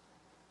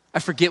 I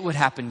forget what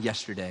happened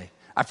yesterday.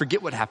 I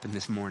forget what happened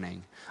this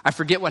morning. I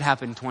forget what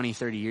happened 20,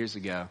 30 years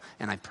ago,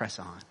 and I press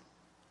on.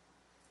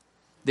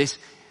 This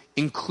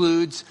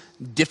includes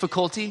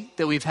difficulty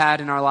that we've had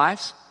in our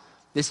lives.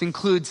 This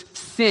includes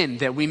sin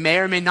that we may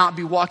or may not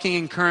be walking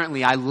in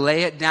currently. I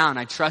lay it down.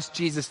 I trust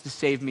Jesus to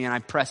save me, and I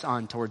press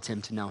on towards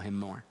him to know him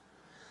more.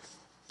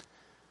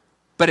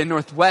 But in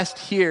Northwest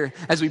here,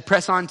 as we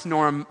press on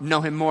to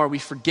know him more, we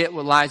forget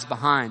what lies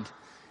behind,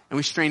 and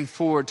we strain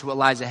forward to what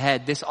lies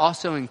ahead. This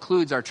also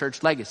includes our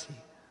church legacy.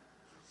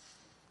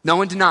 No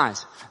one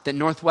denies that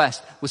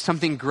Northwest was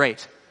something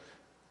great.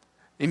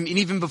 And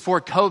even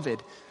before COVID,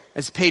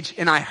 as Paige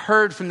and I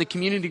heard from the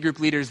community group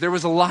leaders, there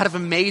was a lot of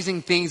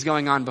amazing things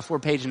going on before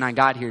Paige and I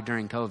got here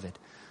during COVID.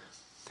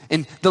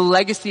 And the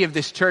legacy of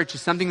this church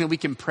is something that we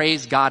can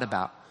praise God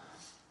about.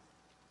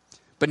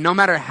 But no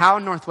matter how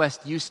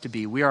Northwest used to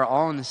be, we are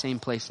all in the same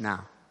place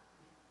now.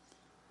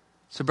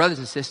 So brothers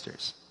and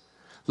sisters,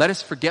 let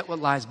us forget what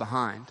lies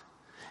behind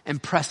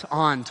and press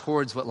on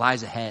towards what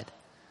lies ahead.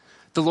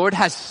 The Lord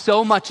has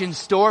so much in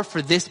store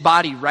for this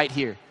body right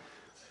here.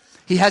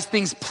 He has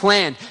things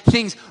planned,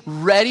 things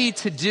ready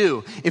to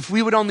do if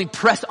we would only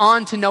press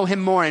on to know him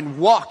more and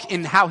walk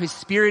in how his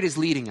Spirit is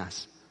leading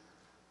us.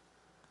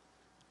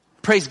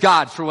 Praise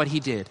God for what he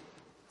did.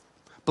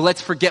 But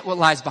let's forget what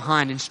lies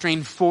behind and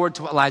strain forward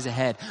to what lies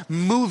ahead,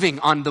 moving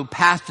on the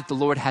path that the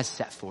Lord has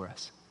set for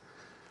us.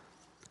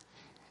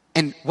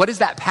 And what is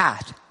that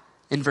path?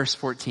 In verse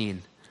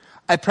 14,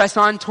 I press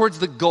on towards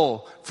the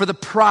goal for the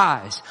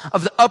prize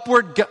of the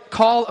upward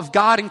call of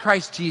God in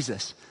Christ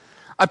Jesus.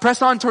 I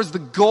press on towards the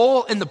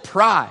goal and the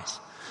prize.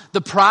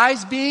 The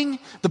prize being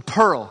the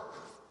pearl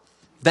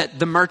that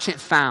the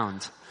merchant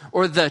found,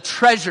 or the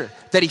treasure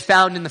that he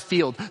found in the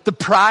field. The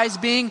prize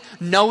being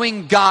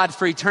knowing God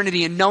for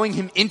eternity and knowing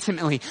him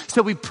intimately.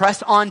 So we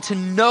press on to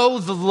know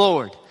the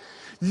Lord,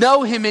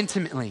 know him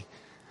intimately.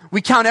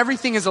 We count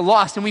everything as a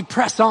loss and we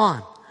press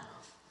on.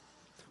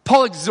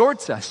 Paul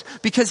exhorts us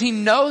because he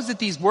knows that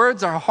these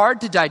words are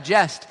hard to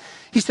digest.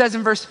 He says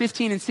in verse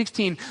 15 and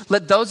 16,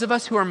 let those of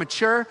us who are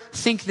mature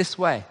think this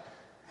way.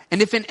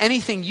 And if in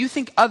anything you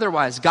think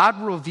otherwise, God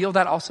will reveal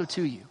that also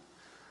to you.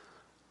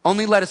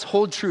 Only let us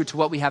hold true to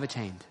what we have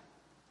attained.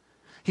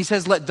 He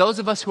says, let those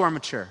of us who are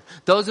mature,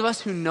 those of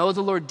us who know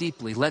the Lord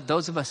deeply, let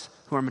those of us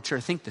who are mature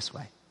think this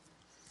way.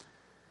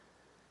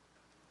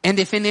 And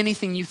if in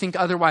anything you think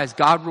otherwise,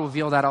 God will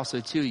reveal that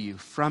also to you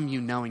from you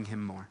knowing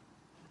him more.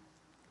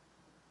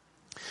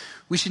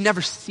 We should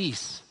never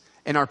cease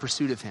in our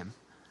pursuit of him.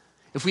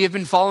 If we have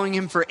been following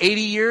him for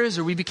 80 years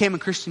or we became a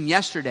Christian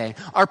yesterday,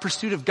 our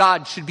pursuit of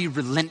God should be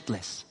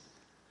relentless.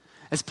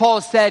 As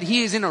Paul said,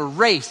 he is in a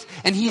race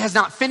and he has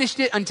not finished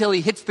it until he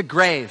hits the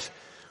grave.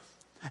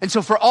 And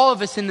so for all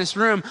of us in this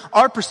room,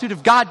 our pursuit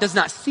of God does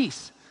not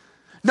cease.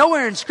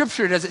 Nowhere in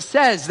Scripture does it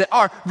says that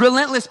our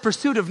relentless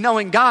pursuit of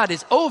knowing God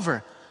is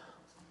over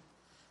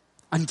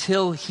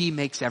until he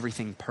makes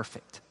everything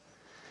perfect.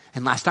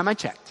 And last time I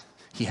checked,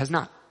 he has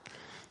not.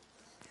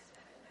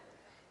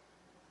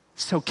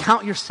 So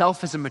count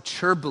yourself as a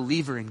mature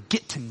believer and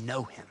get to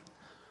know him.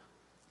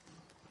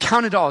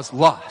 Count it all as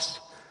loss.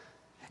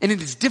 And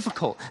it is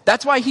difficult.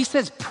 That's why he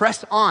says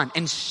press on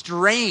and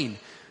strain.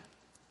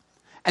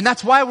 And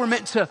that's why we're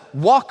meant to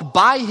walk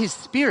by his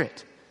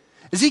Spirit.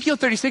 Ezekiel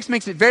 36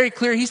 makes it very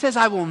clear. He says,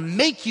 I will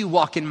make you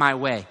walk in my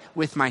way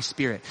with my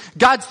Spirit.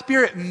 God's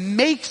Spirit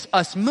makes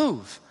us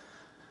move.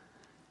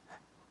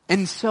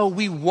 And so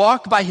we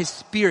walk by his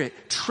Spirit,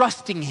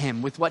 trusting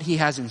him with what he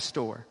has in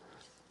store.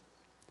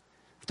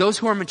 Those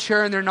who are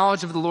mature in their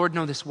knowledge of the Lord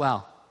know this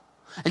well.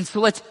 And so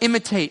let's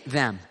imitate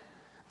them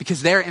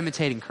because they're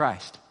imitating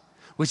Christ,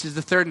 which is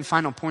the third and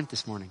final point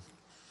this morning.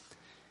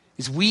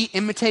 Is we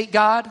imitate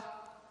God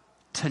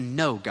to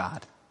know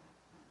God.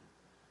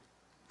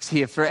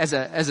 See, as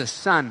a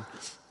son,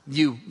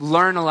 you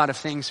learn a lot of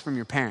things from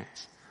your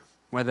parents,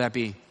 whether that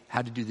be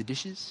how to do the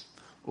dishes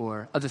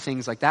or other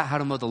things like that, how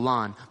to mow the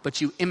lawn,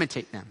 but you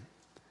imitate them.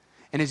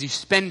 And as you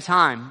spend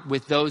time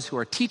with those who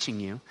are teaching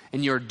you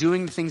and you're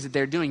doing the things that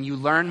they're doing, you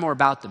learn more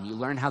about them. You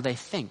learn how they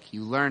think.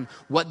 You learn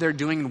what they're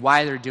doing and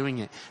why they're doing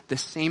it. The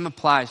same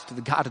applies to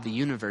the God of the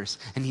universe,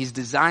 and he's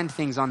designed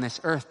things on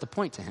this earth to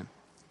point to him.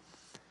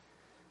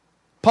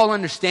 Paul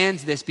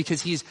understands this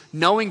because he's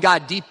knowing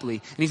God deeply,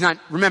 and he's not,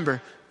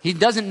 remember, he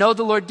doesn't know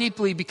the Lord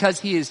deeply because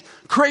he is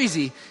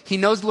crazy. He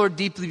knows the Lord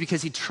deeply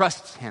because he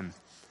trusts him,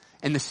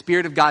 and the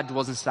Spirit of God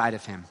dwells inside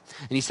of him.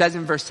 And he says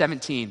in verse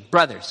 17,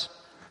 brothers,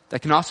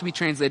 that can also be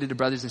translated to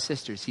brothers and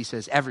sisters. He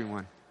says,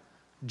 everyone,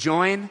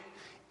 join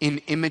in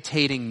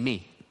imitating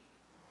me.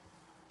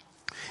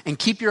 And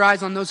keep your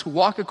eyes on those who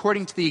walk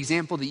according to the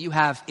example that you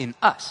have in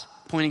us,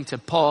 pointing to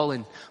Paul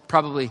and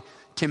probably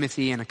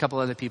Timothy and a couple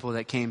other people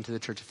that came to the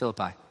church of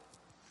Philippi.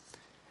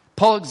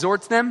 Paul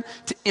exhorts them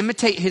to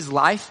imitate his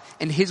life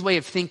and his way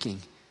of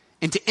thinking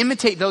and to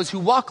imitate those who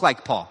walk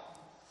like Paul.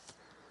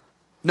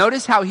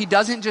 Notice how he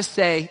doesn't just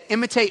say,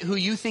 imitate who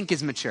you think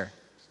is mature.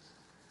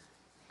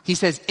 He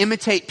says,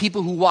 imitate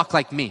people who walk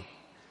like me.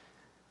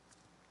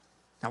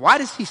 Now, why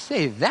does he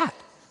say that?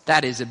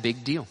 That is a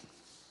big deal.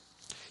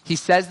 He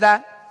says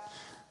that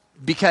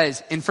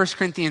because in 1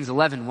 Corinthians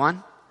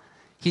 11:1,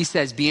 he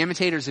says, be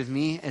imitators of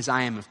me as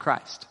I am of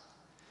Christ.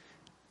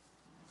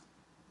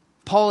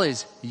 Paul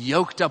is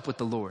yoked up with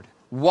the Lord,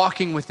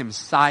 walking with him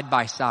side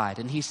by side.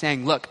 And he's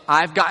saying, look,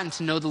 I've gotten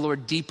to know the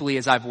Lord deeply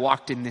as I've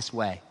walked in this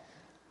way.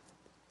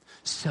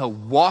 So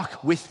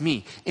walk with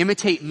me.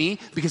 Imitate me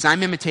because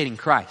I'm imitating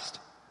Christ.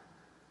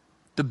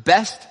 The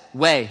best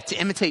way to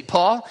imitate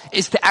Paul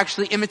is to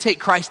actually imitate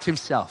Christ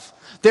himself.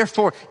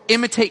 Therefore,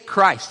 imitate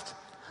Christ.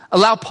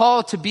 Allow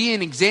Paul to be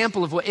an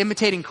example of what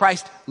imitating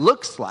Christ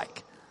looks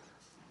like.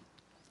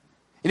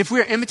 And if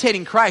we are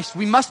imitating Christ,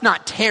 we must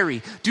not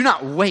tarry. Do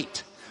not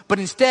wait, but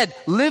instead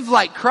live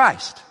like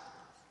Christ.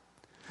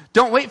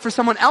 Don't wait for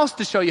someone else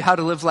to show you how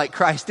to live like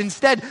Christ.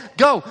 Instead,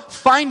 go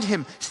find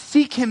him,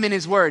 seek him in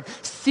his word,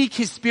 seek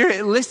his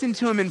Spirit, listen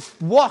to him, and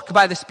walk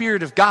by the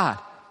Spirit of God.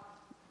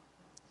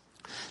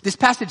 This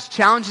passage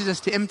challenges us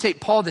to imitate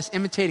Paul, this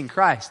imitating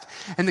Christ.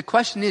 And the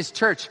question is,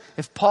 church,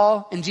 if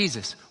Paul and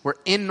Jesus were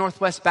in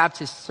Northwest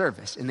Baptist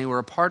service and they were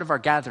a part of our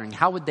gathering,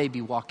 how would they be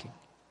walking?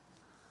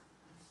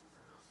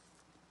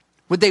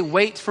 Would they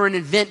wait for an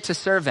event to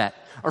serve at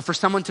or for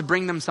someone to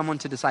bring them someone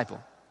to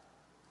disciple?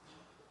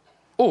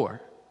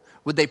 Or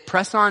would they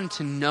press on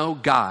to know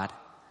God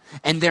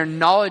and their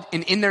knowledge,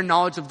 and in their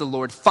knowledge of the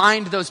Lord,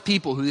 find those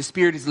people who the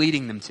Spirit is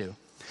leading them to?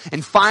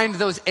 And find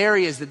those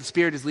areas that the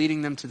Spirit is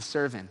leading them to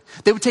serve in.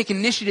 They would take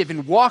initiative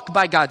and walk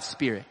by God's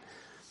Spirit.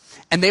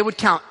 And they would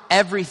count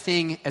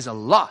everything as a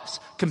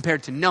loss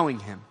compared to knowing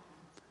him.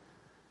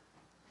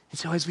 And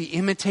so as we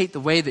imitate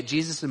the way that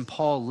Jesus and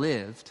Paul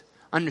lived,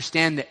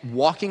 understand that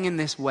walking in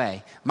this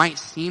way might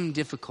seem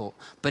difficult,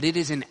 but it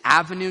is an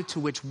avenue to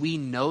which we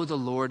know the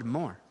Lord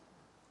more.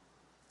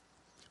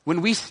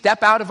 When we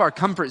step out of our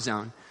comfort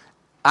zone,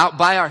 out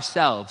by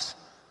ourselves,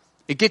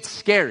 it gets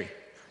scary.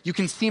 You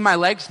can see my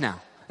legs now.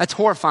 That's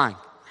horrifying.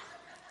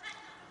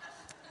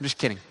 I'm just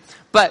kidding.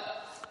 But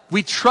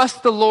we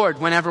trust the Lord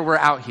whenever we're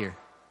out here.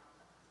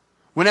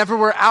 Whenever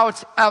we're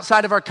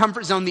outside of our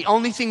comfort zone, the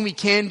only thing we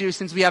can do,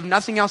 since we have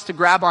nothing else to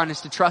grab on,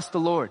 is to trust the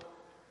Lord.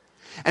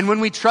 And when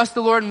we trust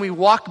the Lord and we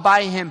walk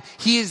by him,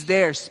 he is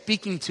there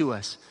speaking to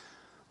us,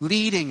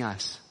 leading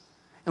us.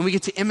 And we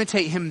get to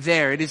imitate him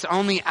there. It is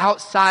only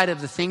outside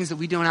of the things that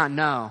we do not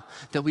know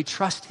that we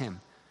trust him,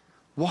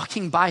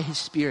 walking by his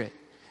Spirit.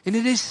 And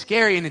it is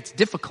scary and it's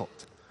difficult.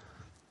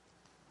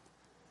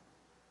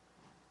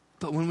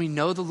 But when we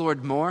know the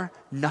Lord more,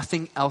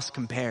 nothing else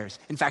compares.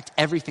 In fact,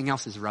 everything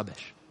else is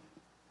rubbish.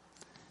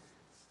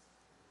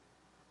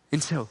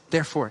 And so,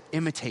 therefore,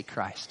 imitate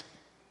Christ.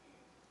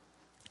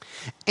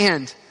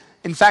 And,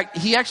 in fact,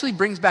 he actually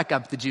brings back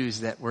up the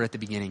Jews that were at the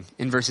beginning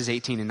in verses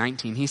 18 and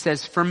 19. He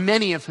says, "For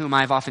many of whom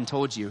I have often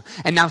told you,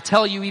 and now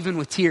tell you even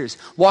with tears,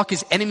 walk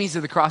as enemies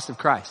of the cross of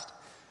Christ."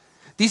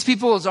 These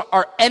people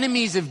are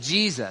enemies of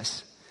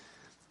Jesus.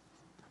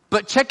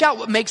 But check out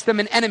what makes them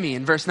an enemy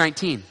in verse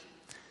 19.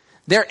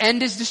 Their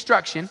end is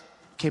destruction.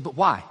 Okay, but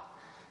why?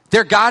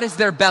 Their God is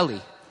their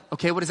belly.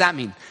 Okay, what does that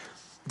mean?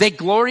 They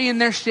glory in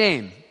their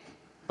shame.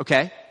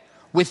 Okay?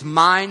 With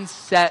minds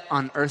set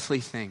on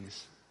earthly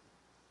things.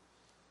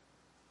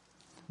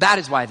 That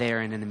is why they are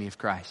an enemy of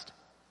Christ.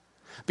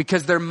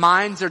 Because their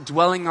minds are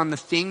dwelling on the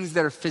things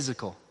that are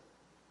physical.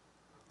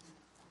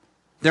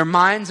 Their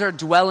minds are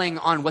dwelling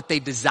on what they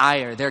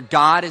desire. Their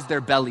God is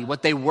their belly.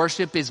 What they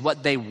worship is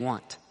what they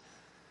want.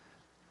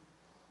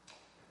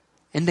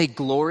 And they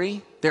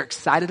glory, they're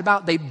excited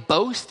about, they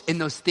boast in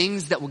those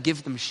things that will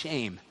give them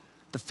shame.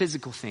 The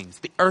physical things,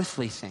 the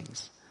earthly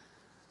things.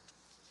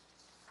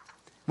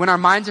 When our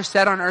minds are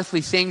set on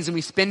earthly things and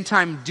we spend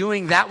time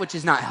doing that which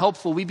is not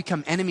helpful, we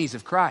become enemies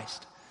of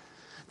Christ.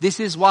 This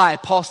is why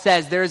Paul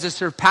says there is a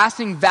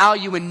surpassing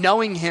value in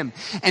knowing him.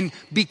 And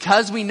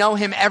because we know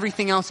him,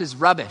 everything else is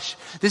rubbish.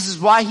 This is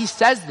why he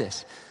says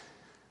this.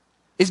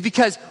 Is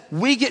because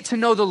we get to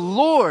know the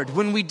Lord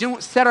when we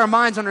don't set our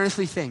minds on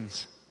earthly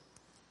things.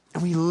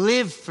 And we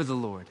live for the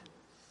Lord.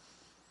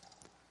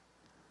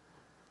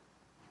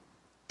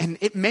 And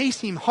it may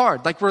seem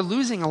hard, like we're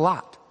losing a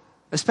lot,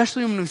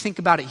 especially when we think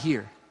about it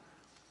here.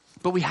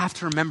 But we have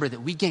to remember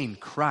that we gain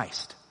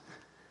Christ.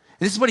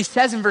 And this is what he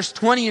says in verse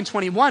 20 and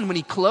 21 when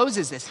he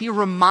closes this. He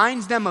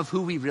reminds them of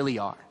who we really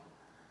are.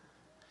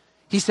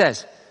 He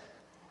says,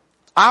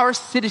 our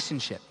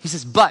citizenship, he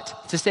says,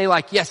 but, to say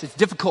like, yes, it's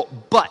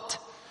difficult, but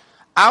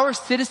our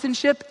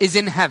citizenship is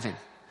in heaven.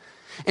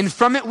 And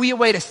from it we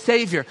await a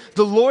Savior,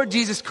 the Lord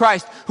Jesus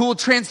Christ, who will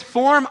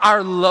transform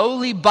our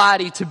lowly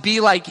body to be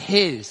like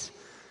his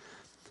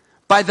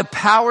by the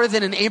power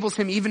that enables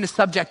him even to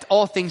subject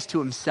all things to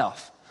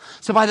himself.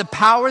 So by the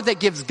power that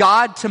gives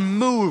God to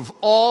move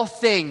all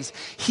things,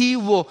 he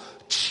will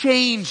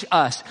change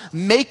us,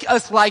 make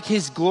us like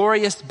his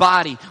glorious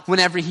body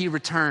whenever he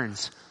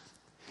returns.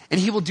 And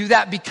he will do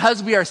that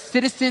because we are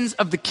citizens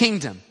of the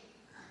kingdom.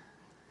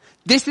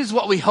 This is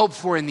what we hope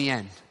for in the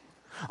end.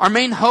 Our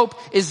main hope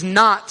is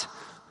not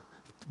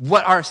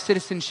what our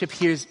citizenship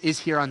is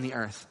here on the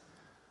earth.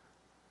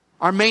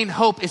 Our main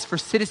hope is for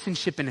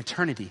citizenship in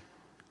eternity.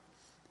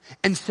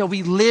 And so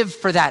we live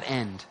for that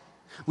end.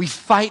 We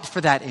fight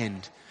for that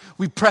end.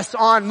 We press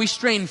on, we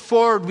strain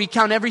forward, we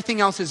count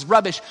everything else as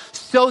rubbish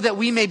so that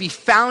we may be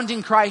found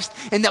in Christ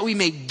and that we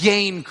may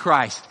gain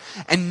Christ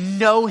and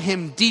know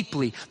him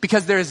deeply,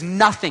 because there is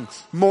nothing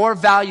more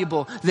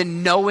valuable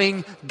than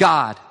knowing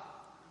God.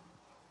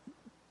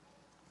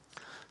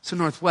 So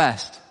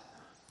Northwest,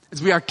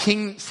 as we are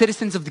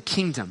citizens of the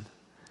kingdom,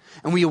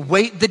 and we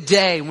await the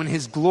day when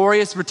his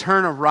glorious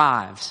return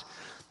arrives,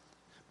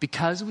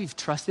 because we've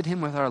trusted him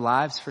with our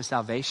lives for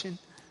salvation,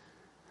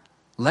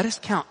 let us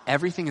count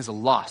everything as a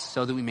loss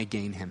so that we may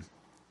gain him.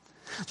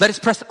 Let us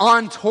press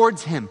on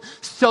towards him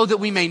so that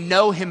we may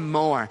know him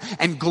more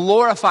and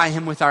glorify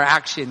him with our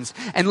actions.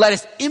 And let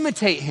us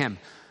imitate him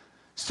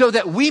so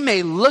that we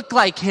may look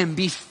like him,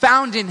 be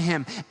found in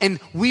him, and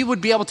we would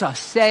be able to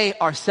say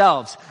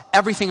ourselves,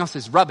 everything else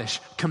is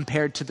rubbish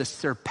compared to the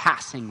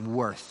surpassing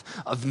worth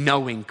of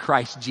knowing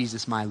Christ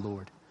Jesus my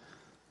Lord.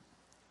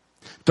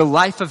 The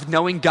life of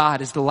knowing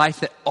God is the life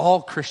that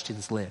all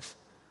Christians live.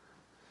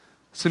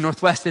 So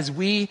Northwest, as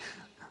we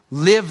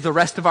live the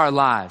rest of our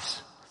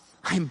lives,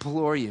 I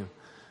implore you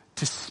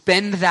to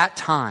spend that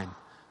time,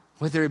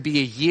 whether it be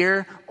a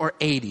year or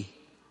 80,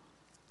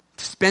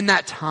 to spend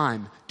that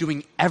time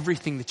doing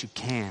everything that you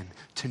can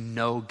to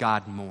know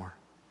God more.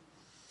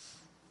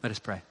 Let us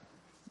pray.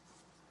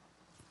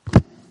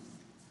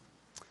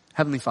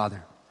 Heavenly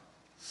Father,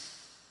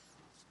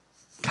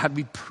 God,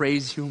 we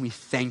praise you and we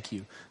thank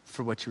you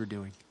for what you are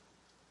doing.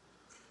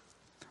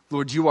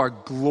 Lord, you are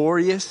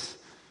glorious,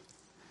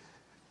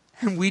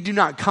 and we do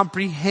not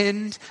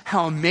comprehend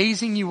how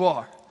amazing you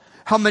are,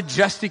 how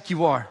majestic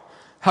you are,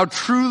 how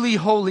truly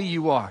holy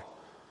you are.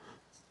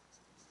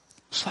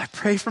 So I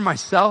pray for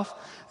myself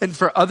and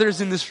for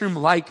others in this room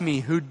like me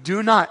who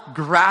do not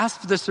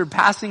grasp the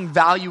surpassing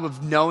value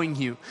of knowing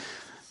you,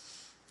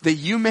 that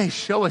you may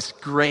show us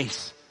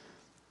grace.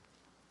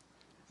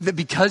 That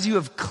because you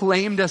have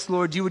claimed us,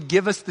 Lord, you would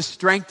give us the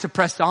strength to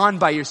press on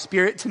by your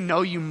Spirit to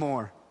know you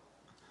more.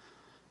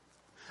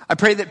 I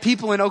pray that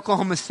people in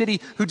Oklahoma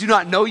City who do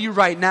not know you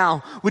right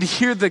now would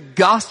hear the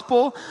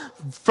gospel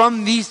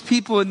from these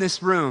people in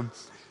this room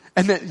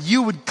and that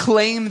you would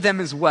claim them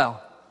as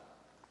well.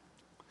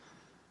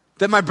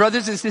 That my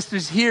brothers and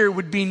sisters here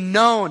would be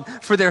known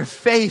for their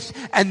faith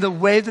and the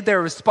way that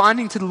they're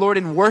responding to the Lord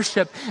in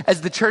worship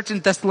as the church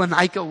in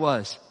Thessalonica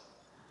was.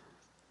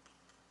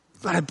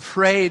 But I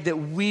pray that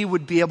we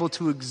would be able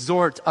to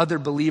exhort other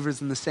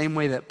believers in the same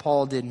way that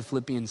Paul did in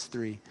Philippians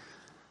 3.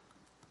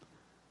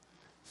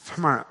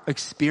 From our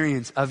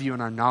experience of you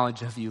and our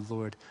knowledge of you,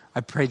 Lord,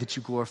 I pray that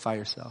you glorify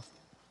yourself.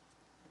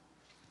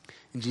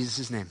 In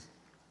Jesus' name,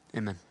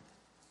 amen.